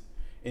needs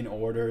in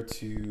order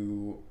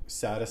to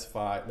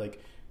satisfy,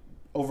 like,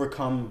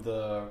 overcome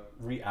the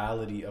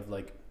reality of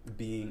like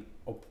being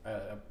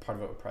a part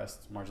of an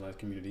oppressed, marginalized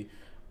community,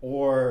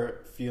 or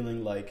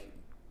feeling like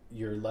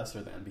you're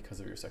lesser than because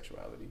of your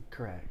sexuality.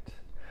 Correct.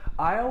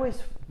 I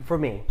always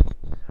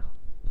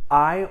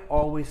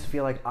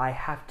feel like I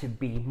have to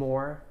be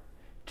more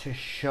to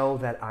show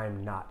that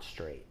I'm not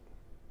straight.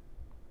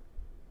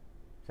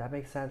 Does that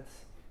make sense?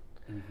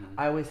 Mm-hmm.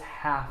 I always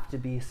have to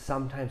be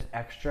sometimes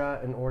extra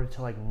in order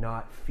to like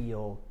not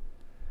feel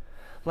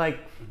like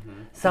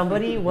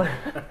somebody one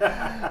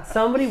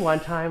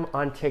time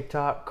on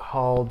TikTok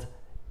called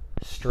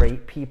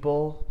straight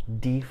people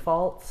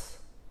defaults,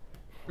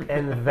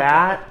 and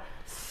that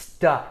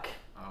stuck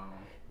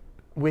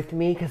with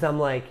me because I'm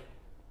like,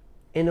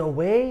 in a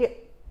way,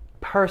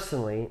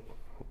 personally,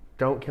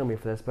 don't kill me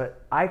for this,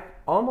 but I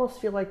almost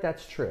feel like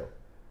that's true.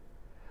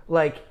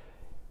 Like,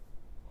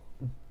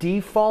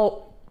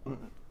 default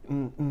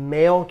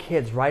male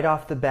kids right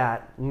off the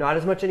bat, not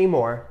as much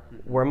anymore.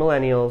 We're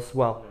millennials.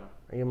 Well,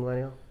 are you a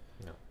millennial?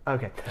 No.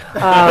 Okay.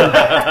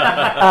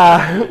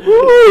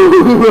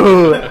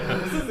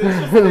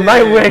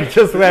 My wig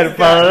just went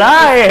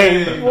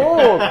flying.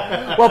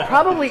 Well,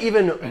 probably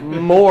even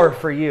more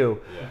for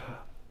you.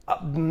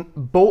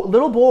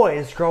 Little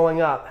boys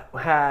growing up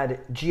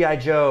had G.I.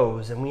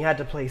 Joes, and we had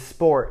to play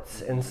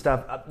sports and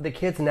stuff. The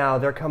kids now,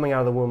 they're coming out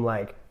of the womb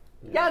like,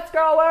 let's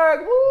go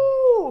work,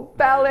 woo,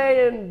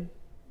 ballet, and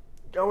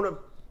I want to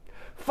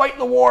fight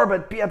the war,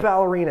 but be a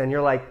ballerina. And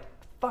you're like,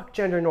 fuck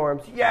gender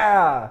norms,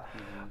 yeah.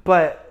 Mm-hmm.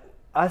 But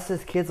us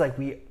as kids, like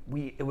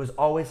it was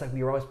always like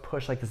we were always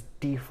pushed like this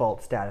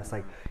default status,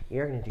 like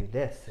you're gonna do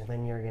this, and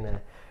then you're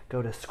gonna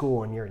go to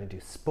school and you're gonna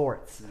do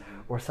sports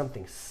or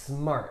something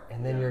smart,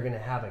 and then you're gonna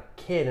have a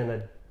kid and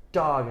a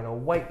dog and a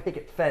white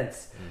picket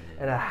fence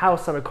and a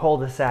house on a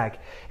cul-de-sac,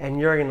 and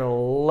you're gonna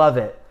love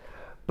it.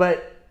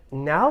 But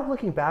now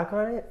looking back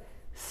on it,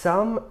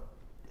 some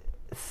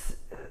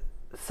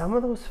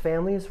of those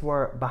families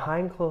were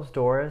behind closed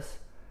doors,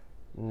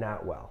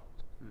 not well.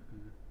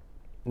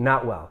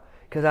 Not well.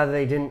 Because either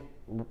they didn't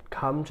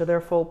come to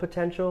their full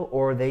potential,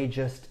 or they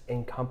just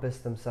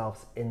encompassed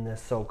themselves in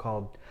this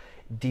so-called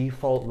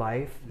default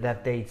life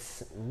that they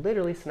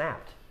literally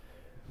snapped.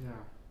 Yeah.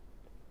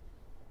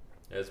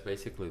 It's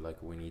basically like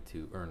we need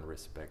to earn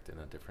respect in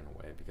a different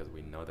way, because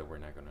we know that we're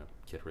not going to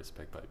get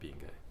respect by being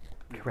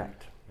gay.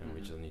 Correct. And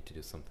we just need to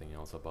do something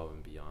else above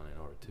and beyond in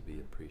order to be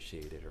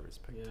appreciated or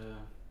respected. Yeah.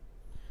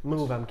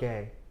 Move, I'm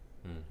gay.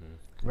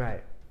 Mm-hmm.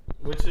 Right.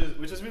 Which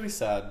is really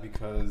sad,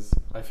 because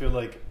I feel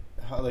like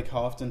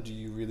how often do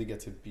you really get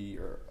to be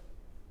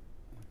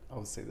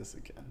I'll say this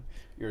again,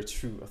 your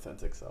true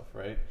authentic self,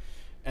 right?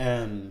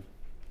 And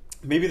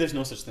maybe there's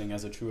no such thing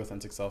as a true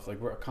authentic self. Like,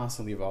 we're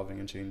constantly evolving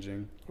and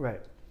changing.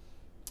 Right.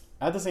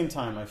 At the same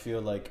time, I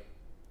feel like,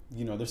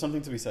 there's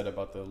something to be said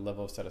about the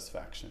level of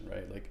satisfaction,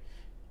 right? Like,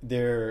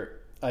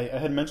 I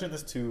had mentioned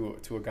this to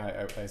a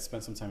guy. I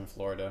spent some time in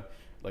Florida,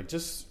 like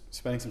just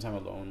spending some time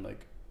alone,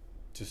 like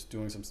just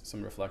doing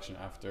some reflection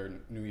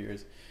after New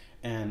Year's.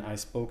 And I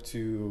spoke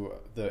to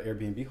the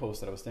Airbnb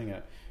host that I was staying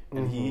at,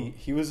 and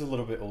he was a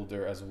little bit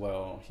older as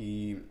well.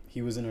 He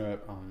was in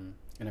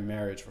a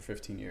marriage for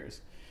 15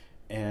 years,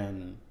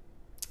 and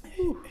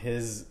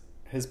his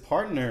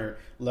partner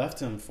left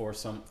him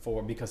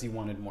because he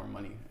wanted more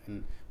money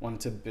and wanted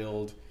to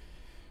build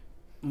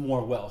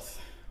more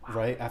wealth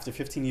right? After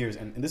 15 years.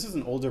 And this is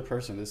an older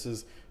person. This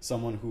is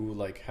someone who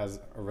like has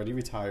already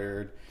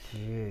retired,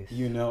 Jeez.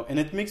 you know, and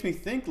it makes me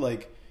think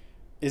like,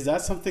 is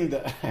that something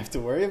that I have to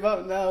worry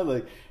about now?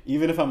 Like,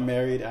 even if I'm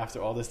married after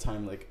all this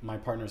time, like my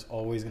partner's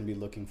always going to be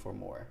looking for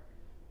more,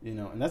 you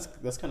know, and that's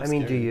kind of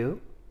scary. Do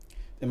you?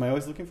 Am I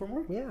always looking for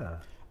more? Yeah.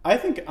 I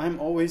think I'm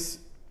always,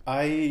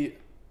 I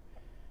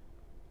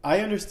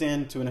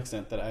understand to an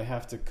extent that I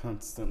have to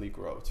constantly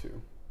grow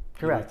too.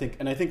 Correct.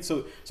 I think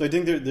so I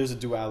think there's a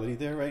duality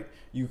there, right?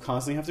 You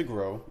constantly have to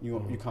grow. You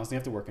constantly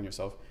have to work on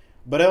yourself.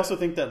 But I also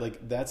think that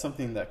like that's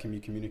something that can be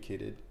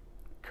communicated.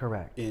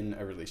 Correct. In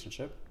a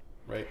relationship,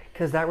 right?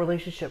 Because that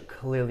relationship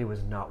clearly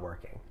was not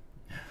working.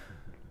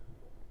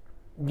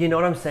 You know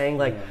what I'm saying?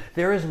 Like,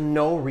 there is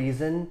no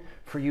reason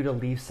for you to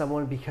leave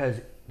someone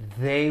because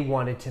they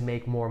wanted to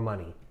make more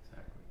money.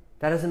 Exactly.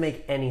 That doesn't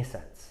make any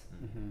sense.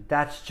 Mm-hmm.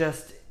 That's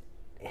just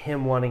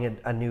him wanting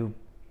a new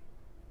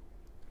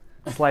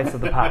slice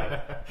of the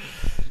pie.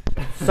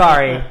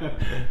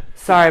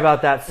 Sorry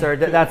about that, sir.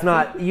 That's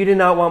not. You did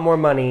not want more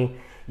money.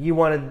 You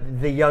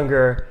wanted the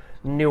younger,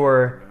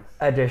 newer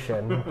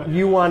edition.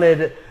 You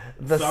wanted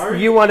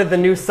the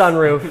new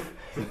sunroof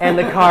and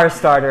the car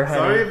starter. Honey.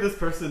 Sorry if this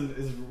person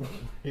is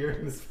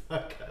hearing this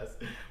podcast.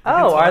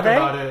 Oh, are they?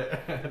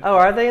 Oh,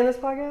 are they in this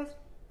podcast?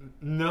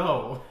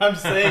 No, I'm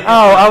saying.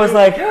 Oh, I was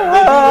like, if you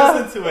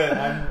listen to it,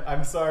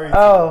 I'm sorry.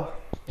 Oh.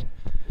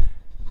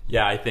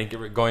 Yeah, I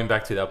think going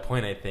back to that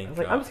point, I think... I was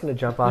like, I'm just going to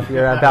jump off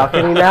your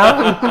balcony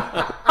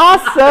now.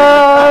 Awesome!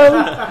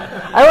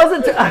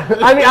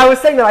 I was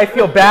saying that I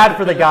feel bad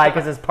for the guy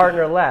because his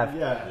partner left.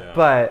 Yeah.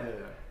 But...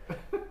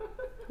 Yeah.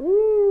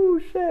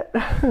 Ooh, shit.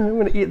 I'm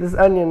going to eat this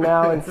onion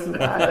now and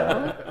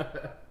smile.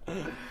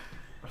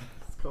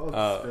 It's called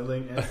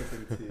spilling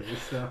empathy tea.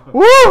 So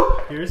Woo!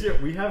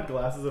 We have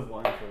glasses of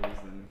wine for a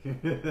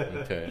reason.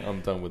 Okay,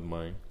 I'm done with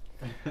mine.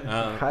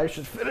 I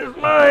should finish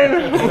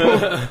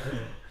mine.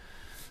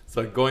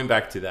 So going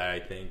back to that,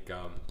 I think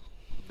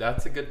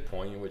that's a good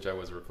point, which I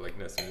was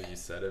reflecting as soon as you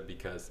said it,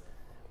 because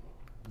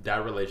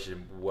that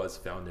relationship was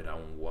founded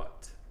on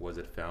what? Was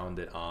it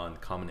founded on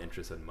common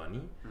interest and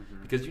money?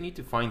 Mm-hmm. Because you need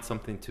to find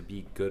something to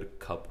be good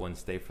couple and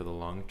stay for the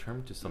long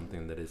term to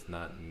something that is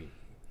not going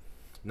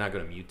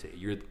to mutate.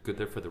 You're good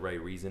there for the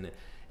right reason.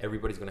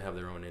 Everybody's going to have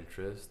their own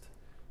interest.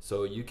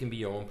 So you can be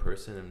your own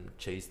person and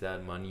chase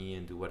that money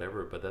and do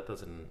whatever, but that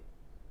doesn't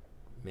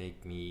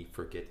make me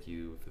forget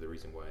you for the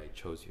reason why I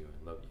chose you and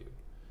love you.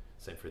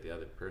 Same for the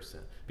other person.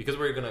 Because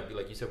we're going to be,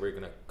 like you said, we're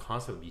going to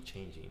constantly be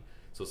changing.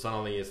 So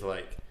suddenly it's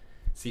like,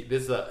 see,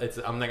 this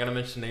I'm not going to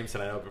mention names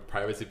and I know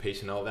privacy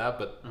patient and all that,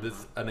 but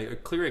this a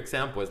clear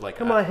example is like...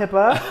 Come on,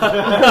 HIPAA.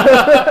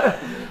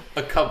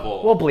 A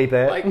couple. We'll bleep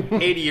it. Like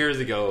 8 years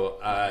ago,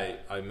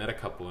 I met a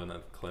couple in a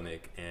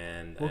clinic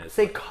and... We'll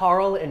say like,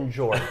 Carl and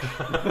George.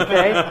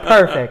 Okay?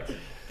 Perfect.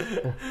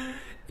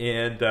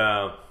 And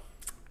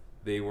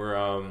they were...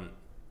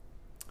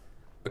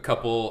 a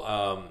couple,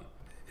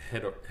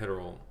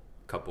 hetero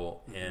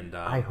couple, and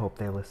I hope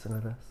they listen to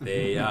this.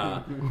 They,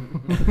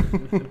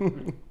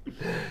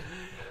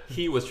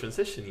 he was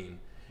transitioning,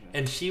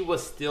 and she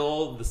was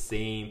still the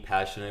same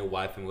passionate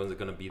wife and wasn't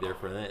going to be there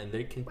for that, and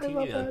they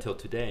continued until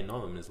today. And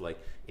all of them is like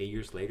 8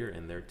 years later,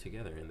 and they're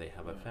together and they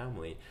have a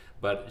family.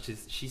 But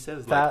she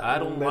says like, I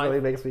don't literally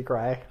makes me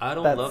cry. I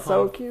don't love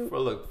so him cute. for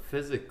look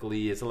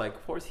physically. It's like,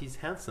 of course he's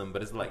handsome,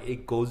 but it's like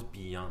it goes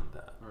beyond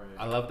that. Right.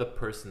 I love the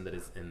person that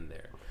is in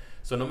there.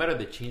 So no matter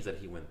the change that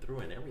he went through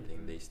and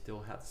everything, they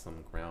still had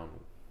some ground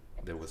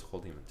that was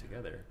holding them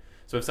together.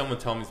 So if someone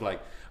tells me, like,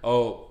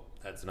 oh,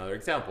 that's another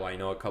example. I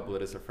know a couple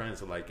of his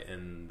friends, so like,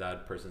 and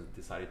that person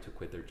decided to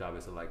quit their job.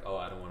 It's like, oh,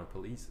 I don't want a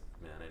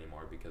policeman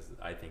anymore because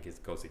I think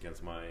it goes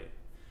against my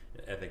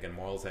ethic and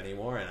morals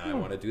anymore, and I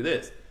want to do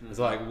this. It's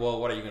like,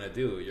 well, what are you going to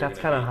do? That's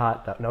kind of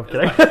hot, though. No, I'm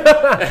kidding.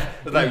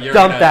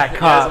 Dump that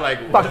cop. Yeah,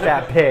 like, fuck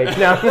that pig.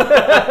 No.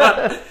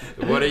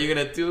 What are you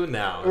going to do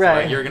now? It's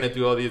right. Like, you're going to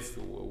do all these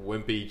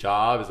wimpy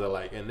jobs,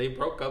 and they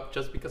broke up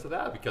just because of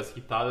that, because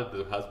he thought that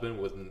the husband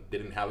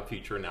didn't have a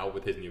future now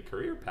with his new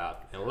career path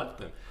and left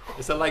him.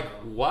 It's like,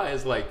 why?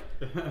 It's like,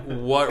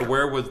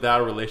 where was that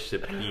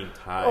relationship being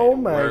tied? Oh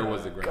my where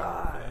was the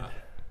ground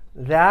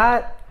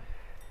God.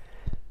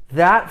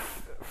 That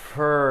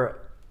for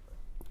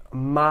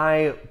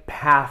my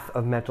path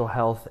of mental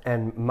health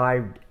and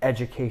my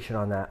education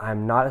on that,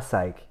 I'm not a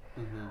psych,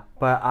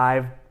 but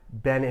I've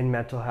been in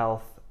mental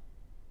health.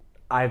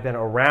 I've been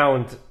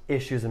around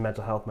issues in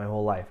mental health my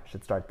whole life. I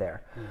should start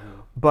there.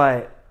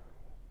 But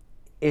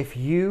if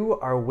you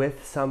are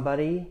with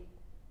somebody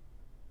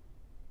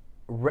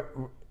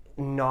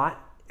not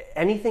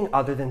anything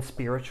other than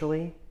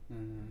spiritually,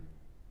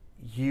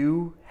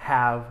 you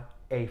have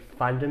a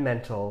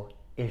fundamental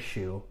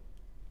issue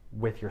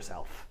with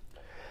yourself.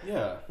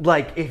 Yeah.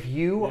 Like, if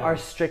you are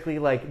strictly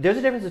like, there's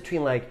a difference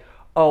between like,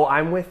 oh,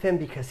 I'm with him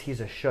because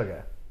he's a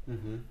sugar.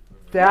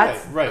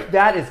 That's right.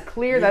 That is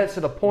clear. That is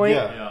to the point.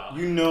 Yeah.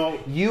 You know,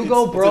 you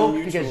go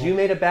broke because you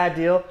made a bad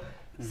deal.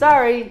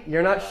 Sorry,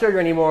 you're not sugar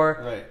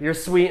anymore. Right. You're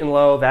sweet and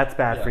low. That's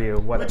bad for you.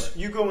 Whatever. Which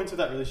you go into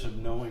that relationship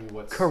knowing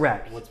what's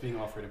being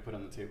offered and put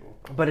on the table.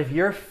 But if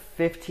you're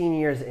 15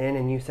 years in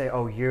and you say,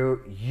 "Oh,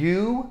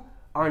 you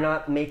are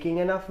not making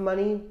enough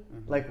money,"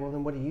 like, well,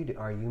 then what do you do?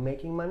 Are you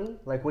making money?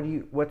 Like,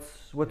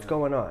 what's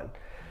going on?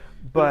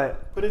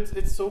 But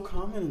it's so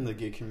common in the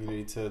gay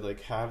community to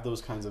like have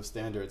those kinds of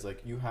standards.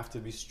 Like, you have to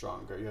be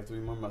stronger, you have to be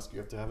more muscular,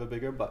 you have to have a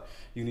bigger butt,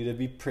 you need to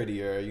be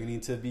prettier, you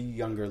need to be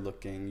younger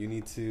looking, you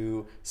need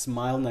to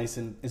smile nice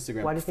in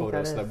Instagram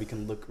photos so that we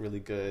can look really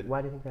good.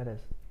 Why do you think that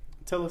is?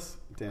 Tell us,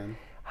 Dan.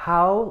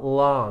 How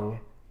long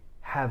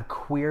have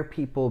queer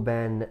people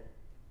been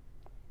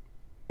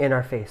in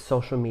our face,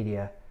 social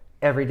media,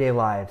 everyday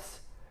lives,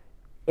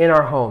 in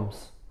our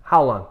homes?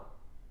 How long?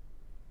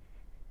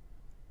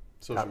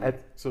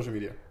 Social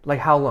media. Like,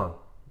 how long?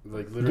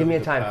 Like, literally give me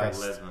a time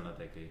frame. Less than a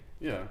decade.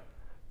 Yeah.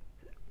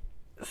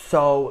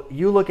 So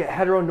you look at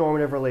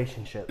heteronormative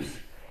relationships.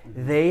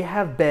 They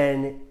have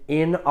been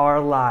in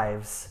our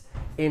lives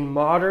in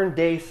modern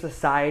day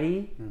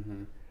society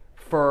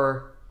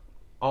for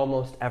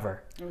almost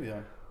ever. Oh yeah.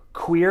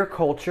 Queer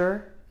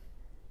culture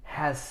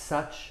has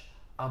such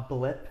a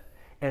blip,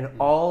 and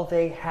all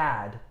they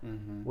had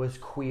was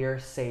queer,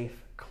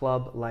 safe,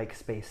 club-like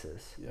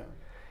spaces. Yeah.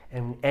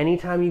 And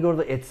anytime you go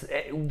to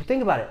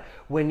think about it.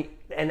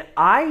 And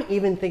I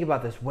even think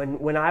about this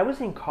when I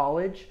was in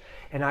college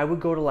and I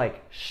would go to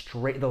like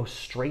those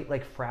straight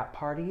like frat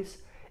parties.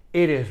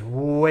 It is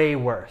way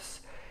worse.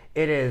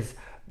 It is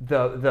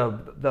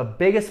the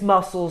biggest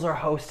muscles are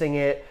hosting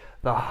it.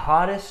 The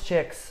hottest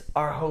chicks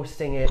are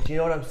hosting it. Do you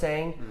know what I'm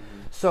saying?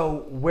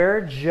 So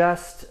we're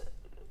just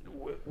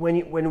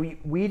when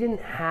we didn't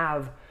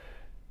have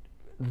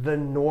the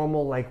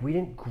normal, like, we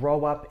didn't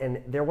grow up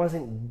and there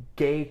wasn't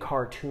gay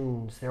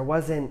cartoons, there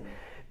wasn't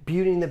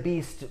Beauty and the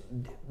Beast.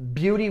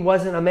 Beauty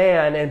wasn't a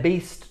man and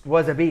Beast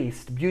was a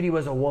beast. Beauty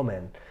was a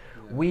woman.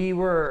 We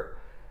were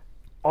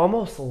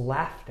almost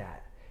laughed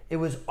at. It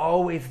was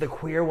always the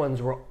queer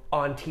ones were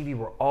on TV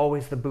were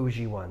always the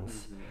bougie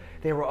ones.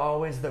 They were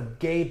always the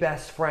gay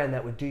best friend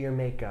that would do your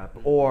makeup,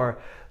 or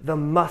the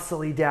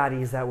muscly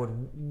daddies that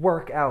would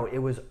work out. It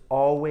was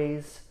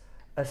always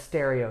a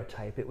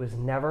stereotype. It was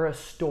never a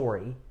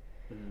story.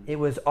 It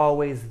was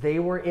always they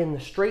were in the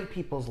straight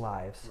people's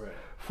lives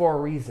for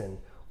a reason.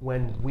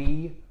 When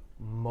we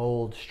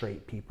mold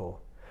straight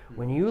people,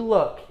 when you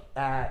look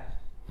at,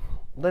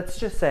 let's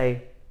just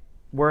say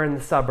we're in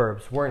the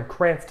suburbs, we're in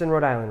Cranston,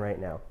 Rhode Island right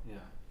now.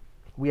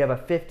 We have a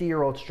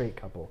 50-year-old straight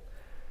couple.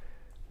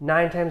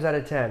 9 times out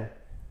of 10,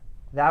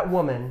 that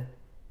woman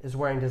is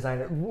wearing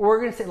designer. We're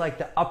going to say like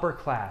the upper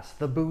class,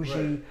 the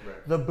bougie,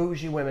 the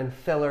bougie women,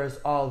 fillers,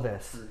 all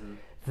this.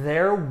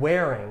 They're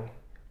wearing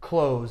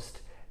clothes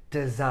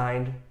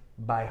designed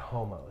by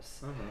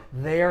homos.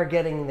 They are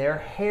getting their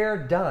hair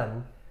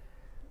done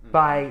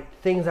by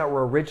things that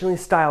were originally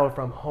styled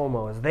from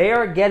homos. They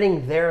are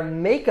getting their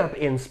makeup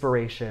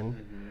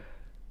inspiration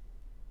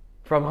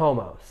from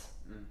homos.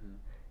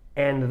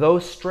 And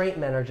those straight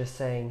men are just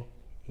saying,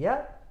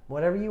 yeah,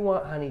 whatever you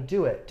want, honey,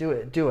 do it, do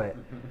it, do it.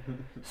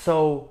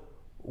 So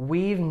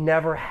we've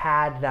never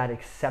had that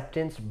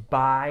acceptance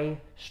by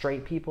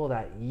straight people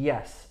that,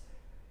 yes,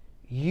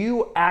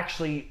 you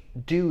actually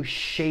do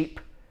shape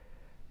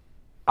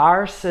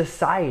our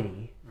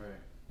society.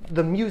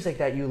 The music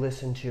that you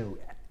listen to,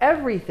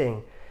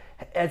 everything,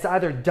 it's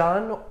either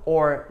done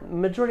or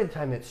majority of the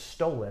time it's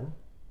stolen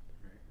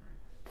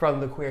from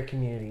the queer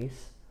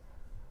communities.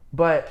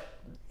 But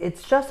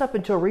it's just up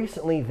until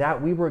recently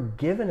that we were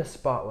given a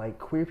spotlight.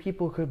 Queer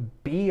people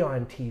could be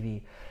on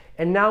TV.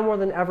 And now more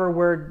than ever,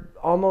 we're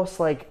almost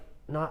like,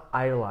 not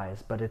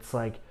idolized, but it's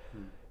like,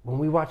 when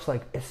we watch,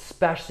 like,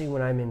 especially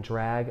when I'm in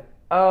drag,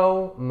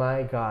 oh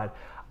my God,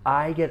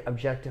 I get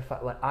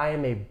objectified. Like, I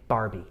am a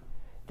Barbie.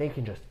 They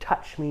can just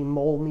touch me,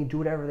 mold me, do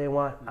whatever they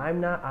want. I'm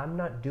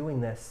not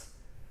doing this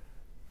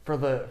for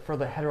the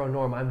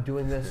heteronorm. I'm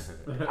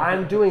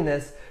doing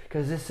this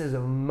because this is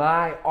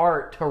my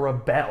art to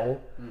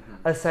rebel,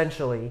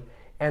 essentially.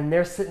 And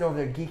they're sitting over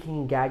there geeking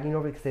and gagging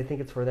over it because they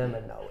think it's for them.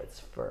 And no, it's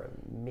for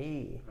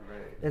me.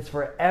 It's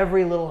for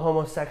every little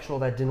homosexual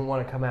that didn't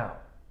want to come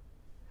out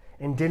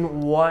and didn't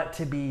want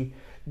to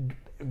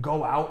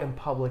go out in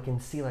public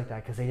and see like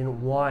that because they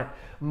didn't want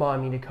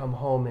mommy to come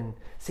home and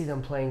see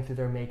them playing through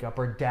their makeup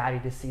or daddy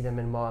to see them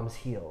in mom's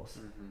heels.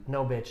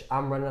 No, bitch,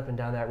 I'm running up and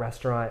down that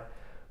restaurant,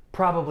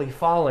 probably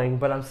falling,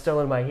 but I'm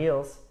still in my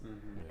heels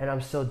and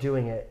I'm still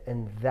doing it.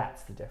 And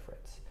that's the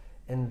difference.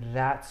 And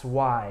that's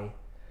why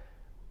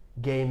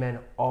gay men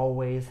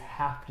always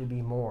have to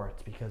be more.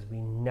 It's because we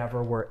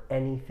never were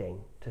anything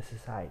to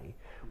society.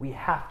 We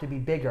have to be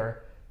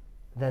bigger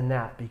than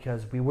that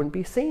because we wouldn't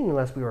be seen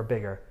unless we were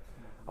bigger.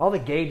 All the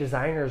gay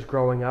designers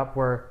growing up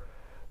were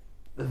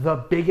the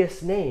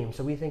biggest name.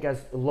 So we think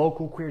as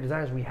local queer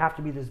designers, we have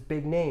to be this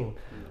big name.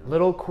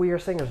 Little queer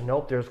singers,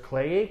 nope, there's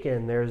Clay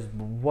Aiken, there's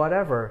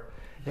whatever.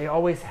 They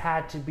always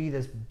had to be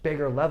this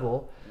bigger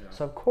level.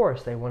 So of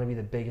course they want to be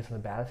the biggest and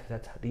the baddest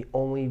because that's the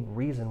only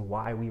reason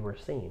why we were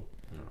seen.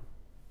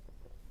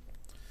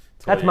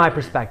 That's my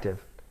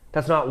perspective.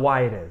 That's not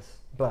why it is,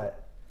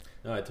 but...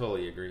 No, I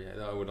totally agree.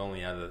 I would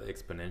only add that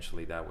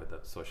exponentially that with the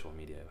social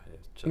media. It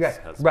just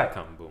has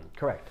become boom.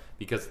 Correct.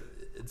 Because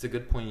it's a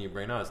good point you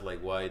bring up. It's like,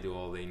 why do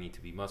all they need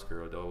to be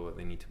muscular or do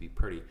they need to be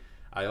pretty?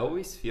 I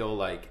always feel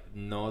like,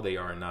 no, they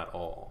are not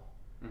all.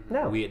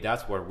 No.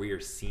 That's what we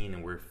are seeing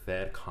and we're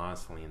fed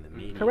constantly in the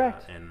media.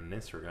 Correct. And on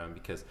Instagram,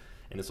 because...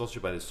 And it's also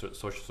by the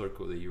social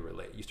circle that you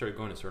relate. You start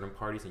going to certain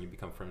parties and you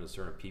become friends with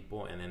certain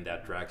people, and then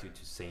that drags you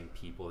to same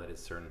people that is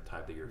certain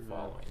type that you're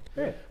following.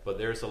 Right. But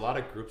there's a lot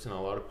of groups and a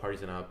lot of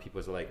parties and a lot of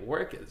people are like,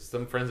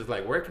 some friends is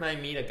like, where can I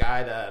meet a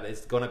guy that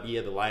is going to be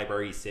at the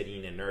library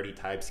sitting in nerdy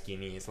type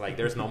skinny? It's like,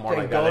 there's no more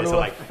like that. Go to a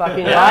like,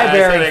 fucking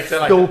library,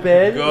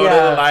 stupid. Go to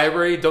the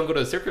library, don't go to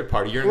the circuit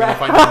party. You're not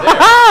going to find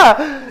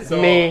them there.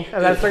 Me.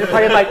 And that circuit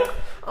party, I'm like...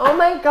 Oh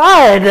my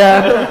God!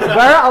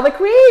 Where are all the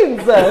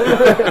queens?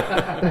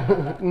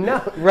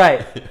 No,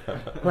 right.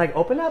 Like,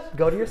 open up,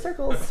 go to your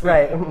circles,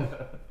 right?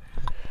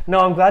 No,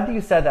 I'm glad that you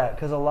said that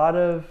because a lot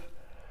of.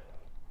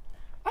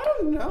 I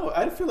don't know.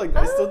 I feel like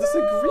I still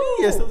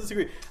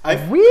disagree.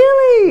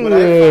 Really? What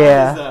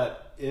I found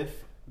is that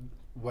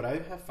what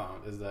I have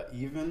found is that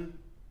even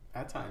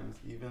at times,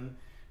 even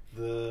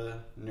the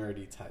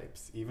nerdy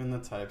types, even the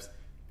types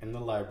in the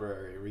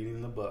library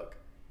reading the book,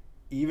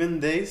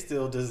 even they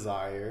still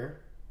desire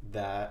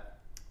that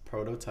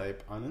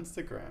prototype on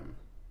Instagram.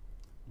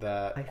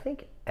 That I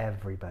think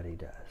everybody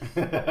does.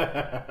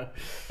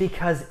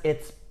 Because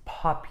it's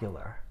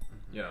popular.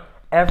 Yeah.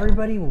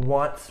 Everybody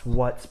wants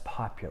what's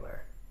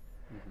popular.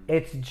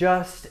 It's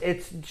just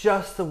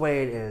the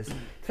way it is.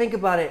 Think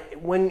about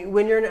it.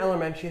 When you're in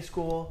elementary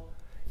school,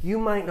 you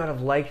might not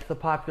have liked the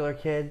popular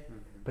kid,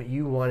 but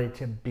you wanted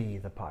to be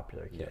the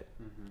popular kid.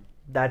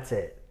 That's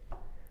it.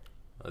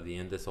 At the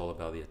end, it's all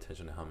about the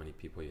attention of how many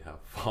people you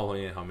have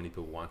following and how many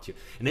people want you.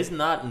 And it's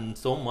not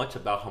so much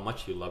about how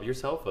much you love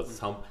yourself, as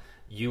how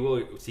you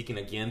are seeking,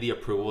 again, the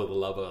approval of the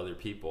love of other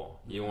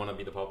people. You want to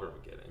be the popular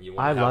kid. And you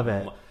want love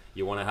it.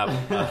 You want to have,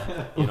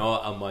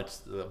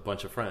 a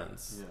bunch of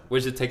friends. Yeah.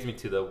 Which it takes me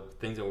to the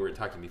things that we were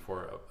talking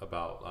before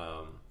about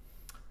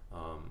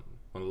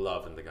when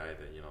love and the guy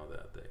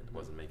that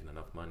wasn't making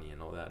enough money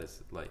and all that.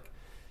 Is like,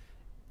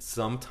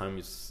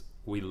 sometimes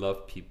we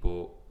love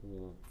people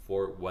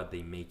for what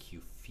they make you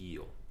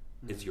feel.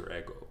 It's your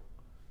ego.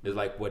 It's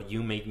like, what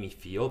you make me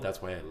feel,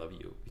 that's why I love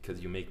you,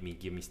 because you make me,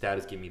 give me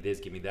status, give me this,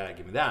 give me that,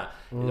 give me that.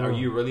 Are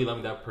you really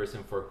loving that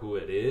person for who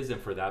it is and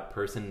for that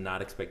person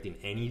not expecting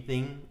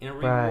anything in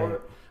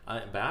reward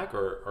back,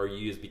 or are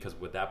you just because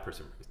what that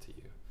person brings to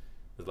you?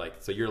 It's like,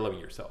 so you're loving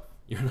yourself,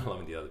 you're not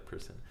loving the other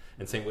person.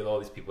 And same with all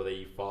these people that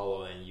you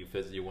follow and you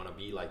physically want to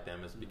be like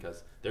them, is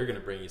because they're going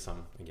to bring you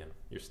some, again,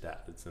 your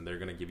stats, and they're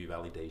going to give you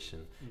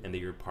validation, and that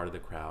you're part of the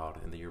crowd,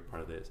 and that you're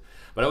part of this.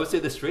 But I would say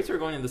the straights are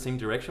going in the same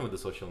direction with the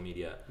social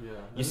media. Yeah,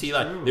 you see,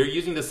 like, they're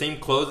using the same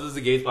clothes as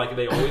the gays, like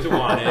they always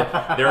wanted.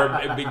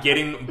 They're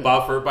getting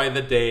buffer by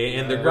the day,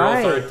 and the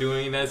girls are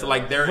doing this.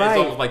 Like, there is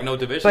almost like no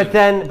division. But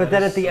then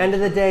at the end of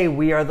the day,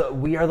 we are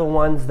the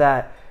ones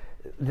that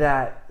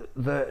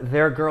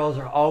their girls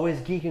are always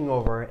geeking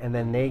over, and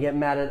then they get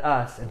mad at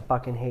us and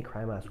fucking hate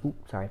crime us. Ooh,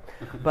 sorry,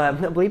 but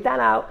bleep that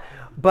out.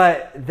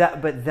 But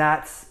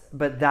that's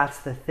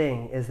the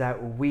thing, is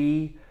that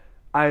we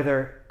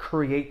either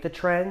create the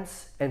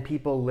trends and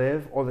people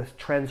live, or the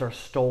trends are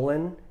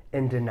stolen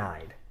and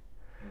denied.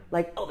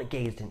 Like, oh, the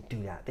gays didn't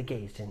do that. The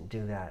gays didn't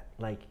do that.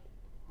 Like,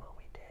 well,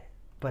 we did,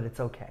 but it's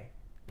okay.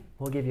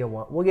 We'll give you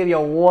one. We'll give you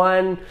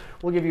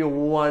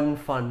one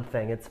fun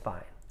thing. It's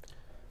fine.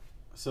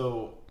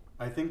 So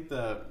I think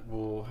that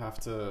we'll have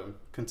to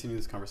continue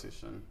this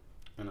conversation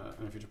in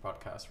a future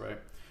podcast, right?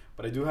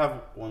 But I do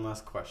have one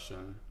last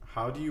question.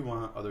 How do you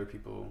want other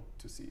people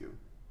to see you?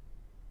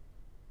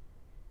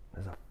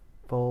 As a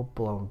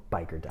full-blown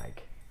biker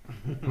dyke.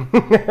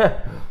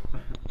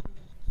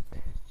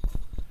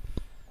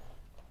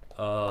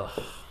 I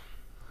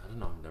don't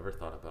know. I've never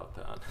thought about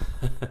that.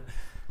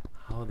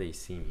 How they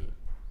see me.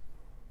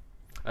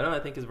 I don't know.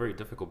 I think it's very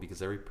difficult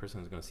because every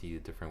person is going to see you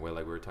a different way.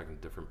 Like, we were talking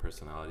different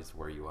personalities,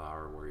 where you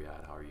are, where you're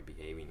at, how are you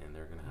behaving, and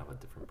they're going to have a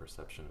different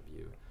perception of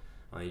you.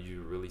 I need you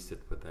to really sit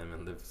with them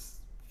and live a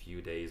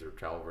few days or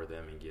travel with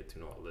them and get to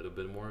know a little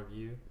bit more of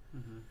you.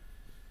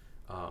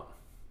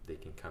 They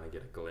can kind of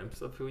get a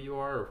glimpse of who you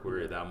are, or who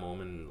you're at that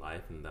moment in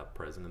life and that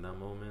present in that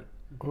moment.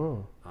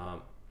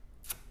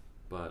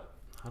 But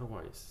how do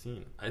I see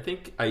it? I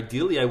think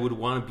ideally I would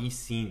want to be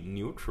seen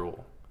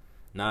neutral,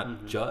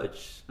 not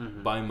judged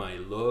by my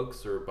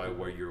looks or by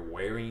what you're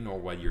wearing or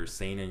what you're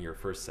saying in your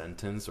first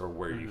sentence or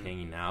where you're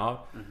hanging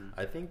out.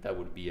 I think that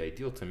would be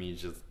ideal to me.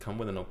 Just come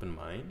with an open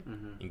mind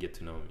and get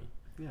to know me.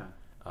 Yeah.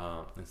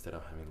 Instead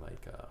of having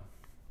like,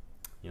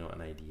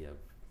 an idea of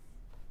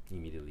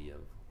immediately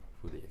of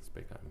who they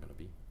expect I'm gonna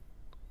be.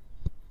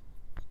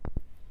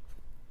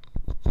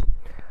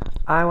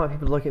 I want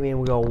people to look at me and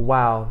we go,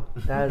 "Wow,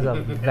 that is a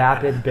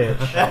vapid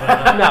bitch."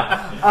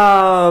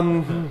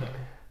 No.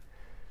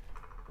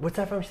 What's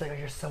that from? She's like, "Oh,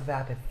 you're so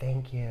vapid.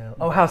 Thank you."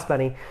 Oh, how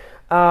funny.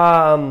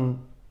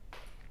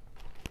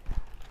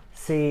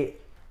 See,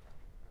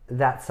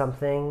 that's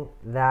something,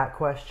 that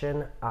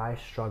question I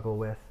struggle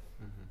with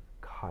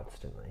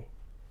constantly.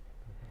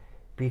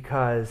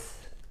 Because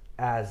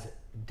as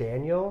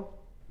Daniel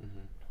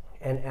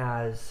and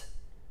as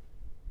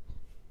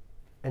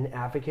an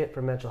advocate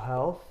for mental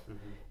health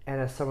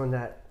and as someone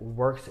that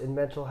works in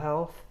mental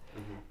health,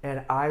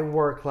 and I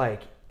work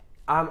like,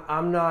 my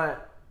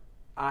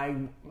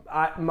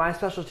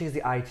specialty is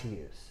the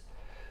ITUs.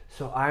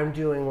 So I'm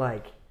doing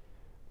like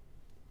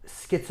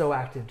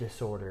schizoactive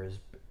disorders,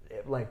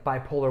 like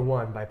bipolar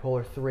 1,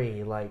 bipolar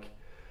 3, like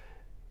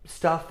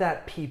stuff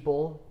that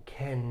people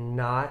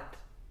cannot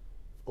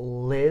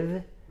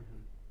live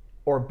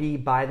or be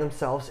by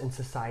themselves in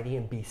society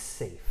and be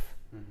safe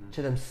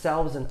to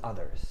themselves and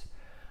others.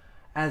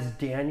 As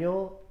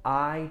Daniel,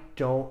 I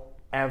don't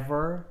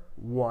ever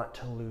want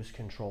to lose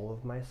control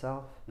of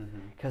myself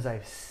because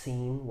I've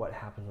seen what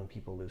happens when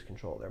people lose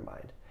control of their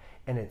mind,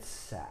 and it's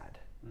sad.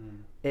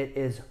 It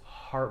is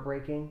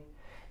heartbreaking.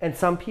 And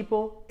some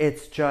people,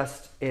 it's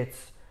trauma.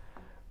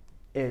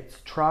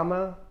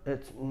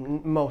 It's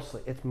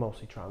mostly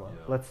trauma.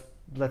 Yeah.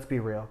 Let's be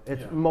real.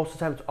 Most of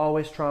the time it's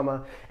always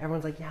trauma.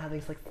 Everyone's like, yeah, they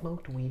like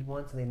smoked weed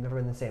once and they've never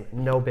been the same.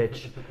 No,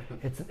 bitch.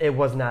 It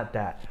was not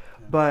that. Yeah.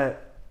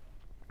 But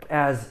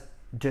as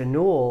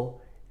Danuel,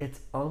 it's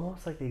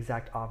almost like the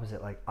exact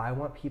opposite. Like, I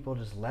want people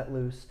to just let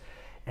loose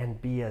and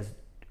be as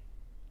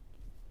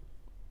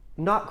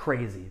not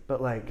crazy,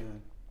 but like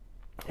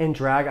in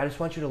drag, I just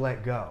want you to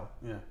let go.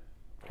 Yeah.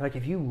 Like,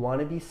 if you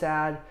want to be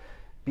sad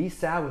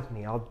with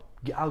me.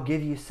 I'll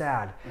give you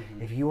sad.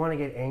 If you want to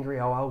get angry,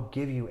 I'll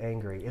give you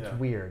angry. It's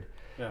weird.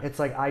 Yeah. It's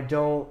like I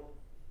don't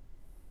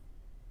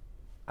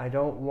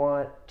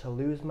want to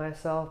lose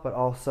myself, but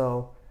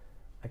also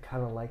I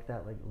kind of like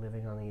that, like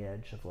living on the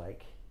edge of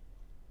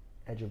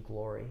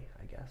glory,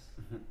 I guess.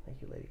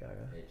 Thank you, Lady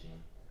Gaga.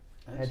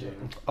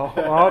 Edging. Oh,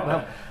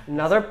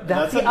 another.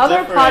 That's the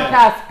other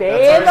podcast,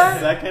 babe. That's our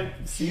second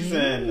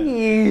season.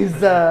 Jeez.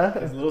 It's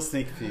a little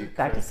sneak peek.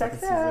 Back to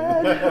sex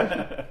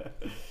ed.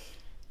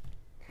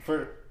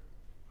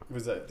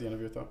 Was that the end of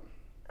your thought?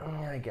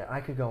 I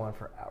could go on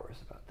for hours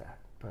about that,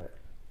 but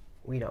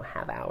we don't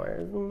have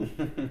hours.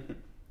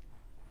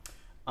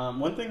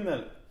 One thing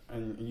that,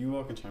 and you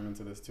all can chime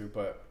into this too,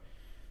 but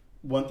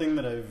one thing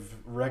that I've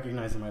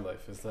recognized in my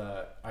life is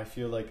that I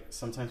feel like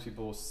sometimes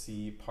people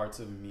see parts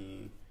of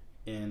me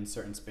in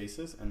certain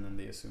spaces and then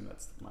they assume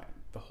that's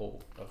the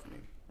whole of me,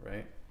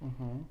 right?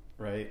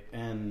 Right?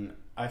 And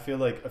I feel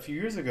like a few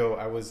years ago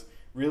I was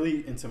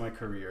really into my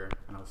career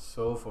and I was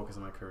so focused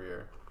on my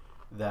career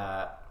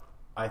that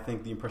I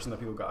think the impression that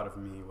people got of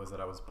me was that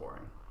I was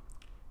boring.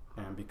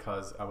 And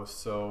because I was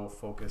so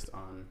focused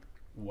on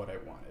what I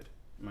wanted,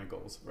 my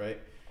goals, right?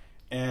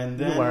 And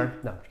then... You were.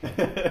 No.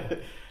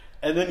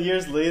 And then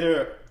years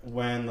later,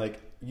 when, I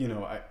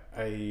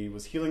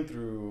was healing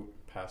through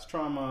past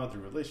trauma,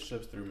 through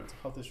relationships, through mental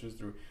health issues,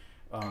 through,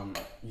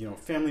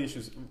 family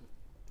issues.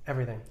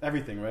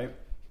 Everything, right?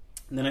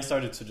 And then I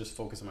started to just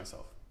focus on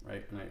myself,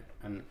 right?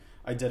 And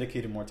I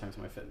dedicated more time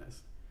to my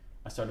fitness.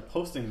 I started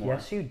posting more.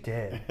 Yes, you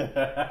did.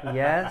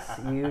 Yes,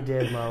 you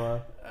did,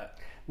 Mama.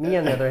 Me,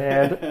 on the other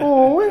hand,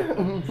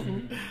 oh.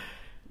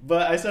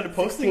 But I started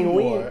posting 16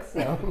 more. Weeks,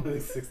 no.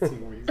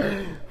 16 weeks.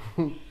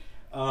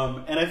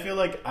 And I feel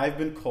like I've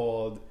been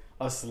called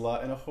a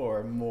slut and a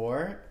whore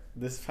more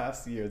this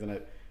past year than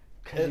I...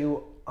 Because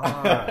you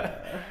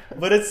are.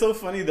 But it's so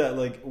funny that,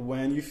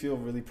 when you feel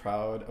really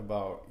proud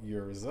about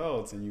your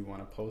results and you want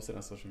to post it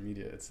on social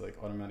media, it's,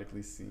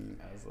 automatically seen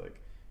as,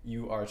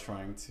 you are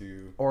trying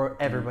to... Or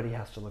everybody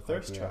has to look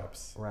thirst like you.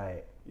 traps.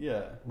 Right.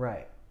 Yeah.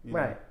 Right. You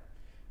know?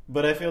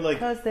 But I feel like...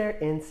 Because they're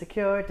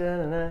insecure.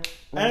 And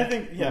I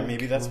think,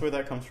 maybe that's where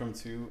that comes from,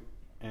 too.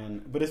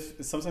 But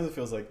sometimes it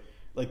feels like,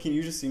 can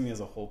you just see me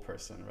as a whole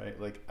person, right?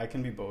 I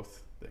can be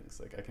both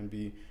things. I can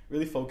be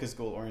really focused,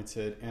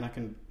 goal-oriented, and I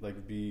can,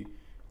 be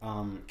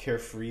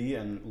carefree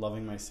and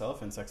loving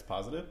myself and sex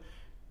positive.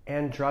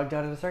 And drugged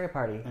out of a circuit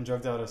party.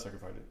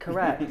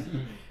 Correct.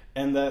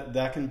 And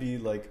that can be,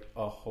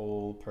 a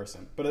whole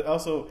person. But it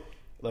also,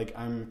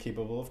 I'm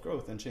capable of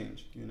growth and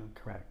change,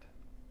 Correct.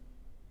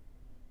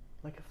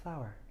 Like a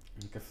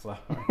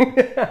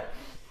flower.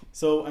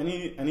 So,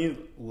 any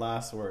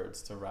last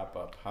words to wrap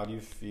up? How do you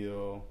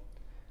feel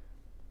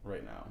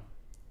right now?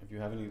 If you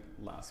have any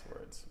last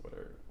words, what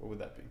would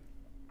that be?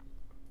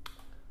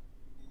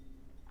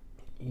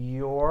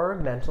 Your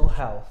mental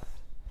health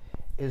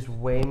is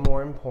way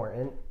more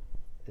important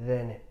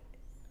than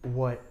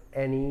what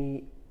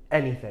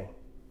anything.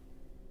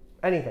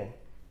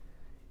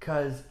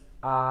 Because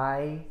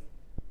I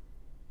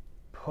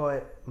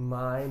put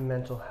my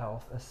mental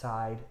health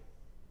aside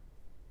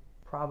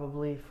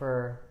probably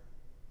for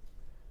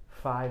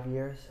 5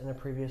 years in a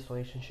previous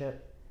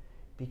relationship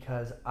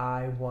because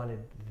I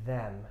wanted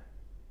them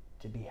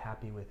to be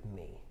happy with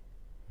me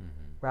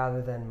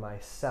rather than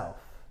myself.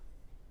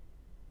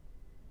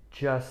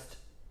 Just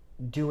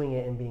doing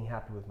it and being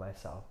happy with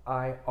myself.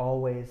 I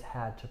always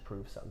had to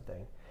prove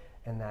something,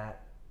 and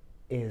that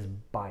is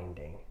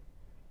binding.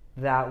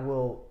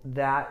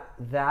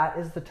 that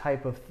is the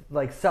type of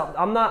like self.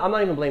 I'm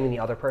not even blaming the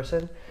other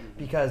person,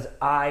 because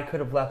I could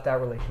have left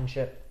that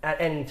relationship at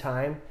any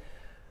time,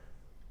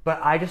 but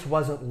I just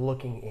wasn't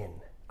looking in.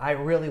 I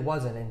really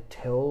wasn't,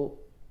 until,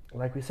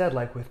 like we said,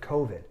 like with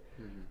COVID,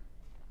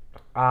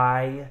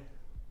 I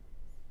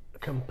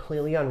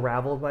completely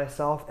unraveled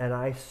myself, and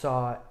I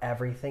saw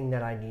everything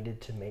that I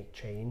needed to make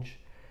change.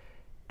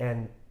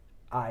 And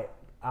I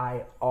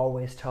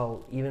always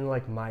tell even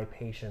like my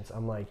patients,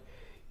 I'm like,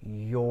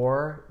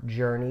 your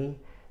journey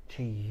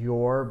to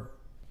your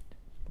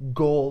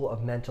goal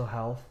of mental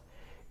health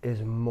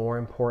is more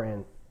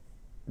important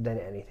than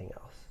anything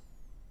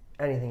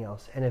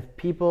else. And if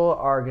people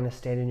are going to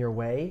stand in your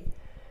way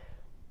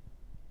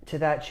to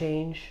that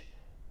change,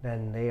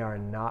 then they are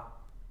not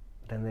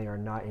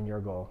in your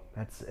goal.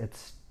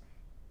 It's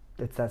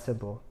that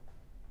simple.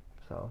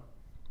 So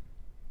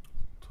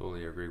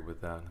Totally agree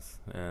with that.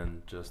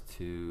 And just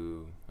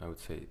to, I would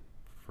say,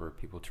 for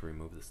people to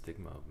remove the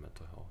stigma of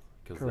mental health,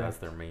 because that's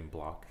their main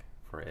block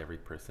for every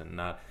person.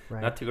 Not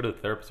to go to the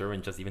therapist or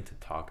even just even to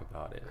talk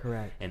about it.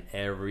 Correct. And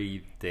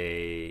every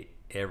day,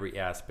 every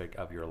aspect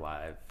of your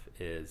life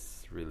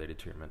is related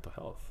to your mental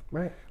health.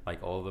 Right.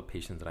 Like all the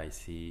patients that I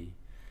see,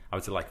 I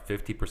would say like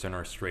 50%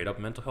 are straight up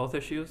mental health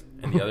issues,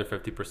 and the other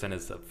 50%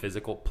 is a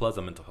physical plus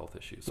a mental health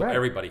issue. So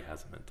everybody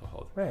has a mental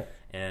health. Right.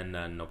 And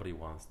nobody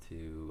wants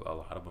to, a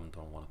lot of them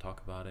don't want to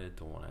talk about it,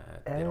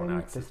 they don't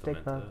access the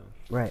mental.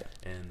 Right.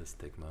 And the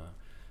stigma.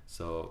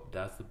 So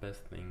that's the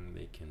best thing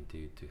they can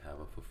do to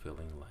have a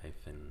fulfilling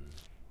life and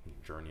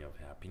journey of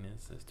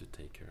happiness, is to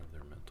take care of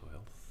their mental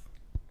health.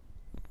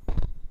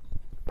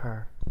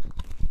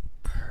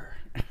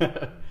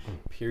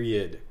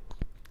 Period.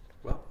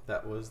 Well,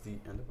 that was the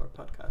end of our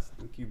podcast.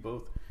 Thank you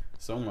both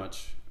so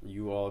much.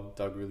 You all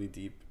dug really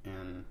deep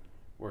and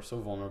were so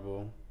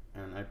vulnerable,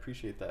 and I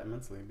appreciate that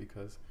immensely,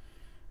 because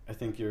I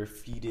think you're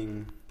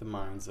feeding the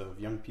minds of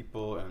young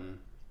people and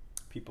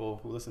people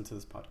who listen to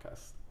this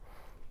podcast.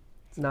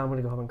 Now I'm going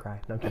to go home and cry.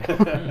 No, I'm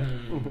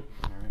kidding.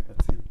 All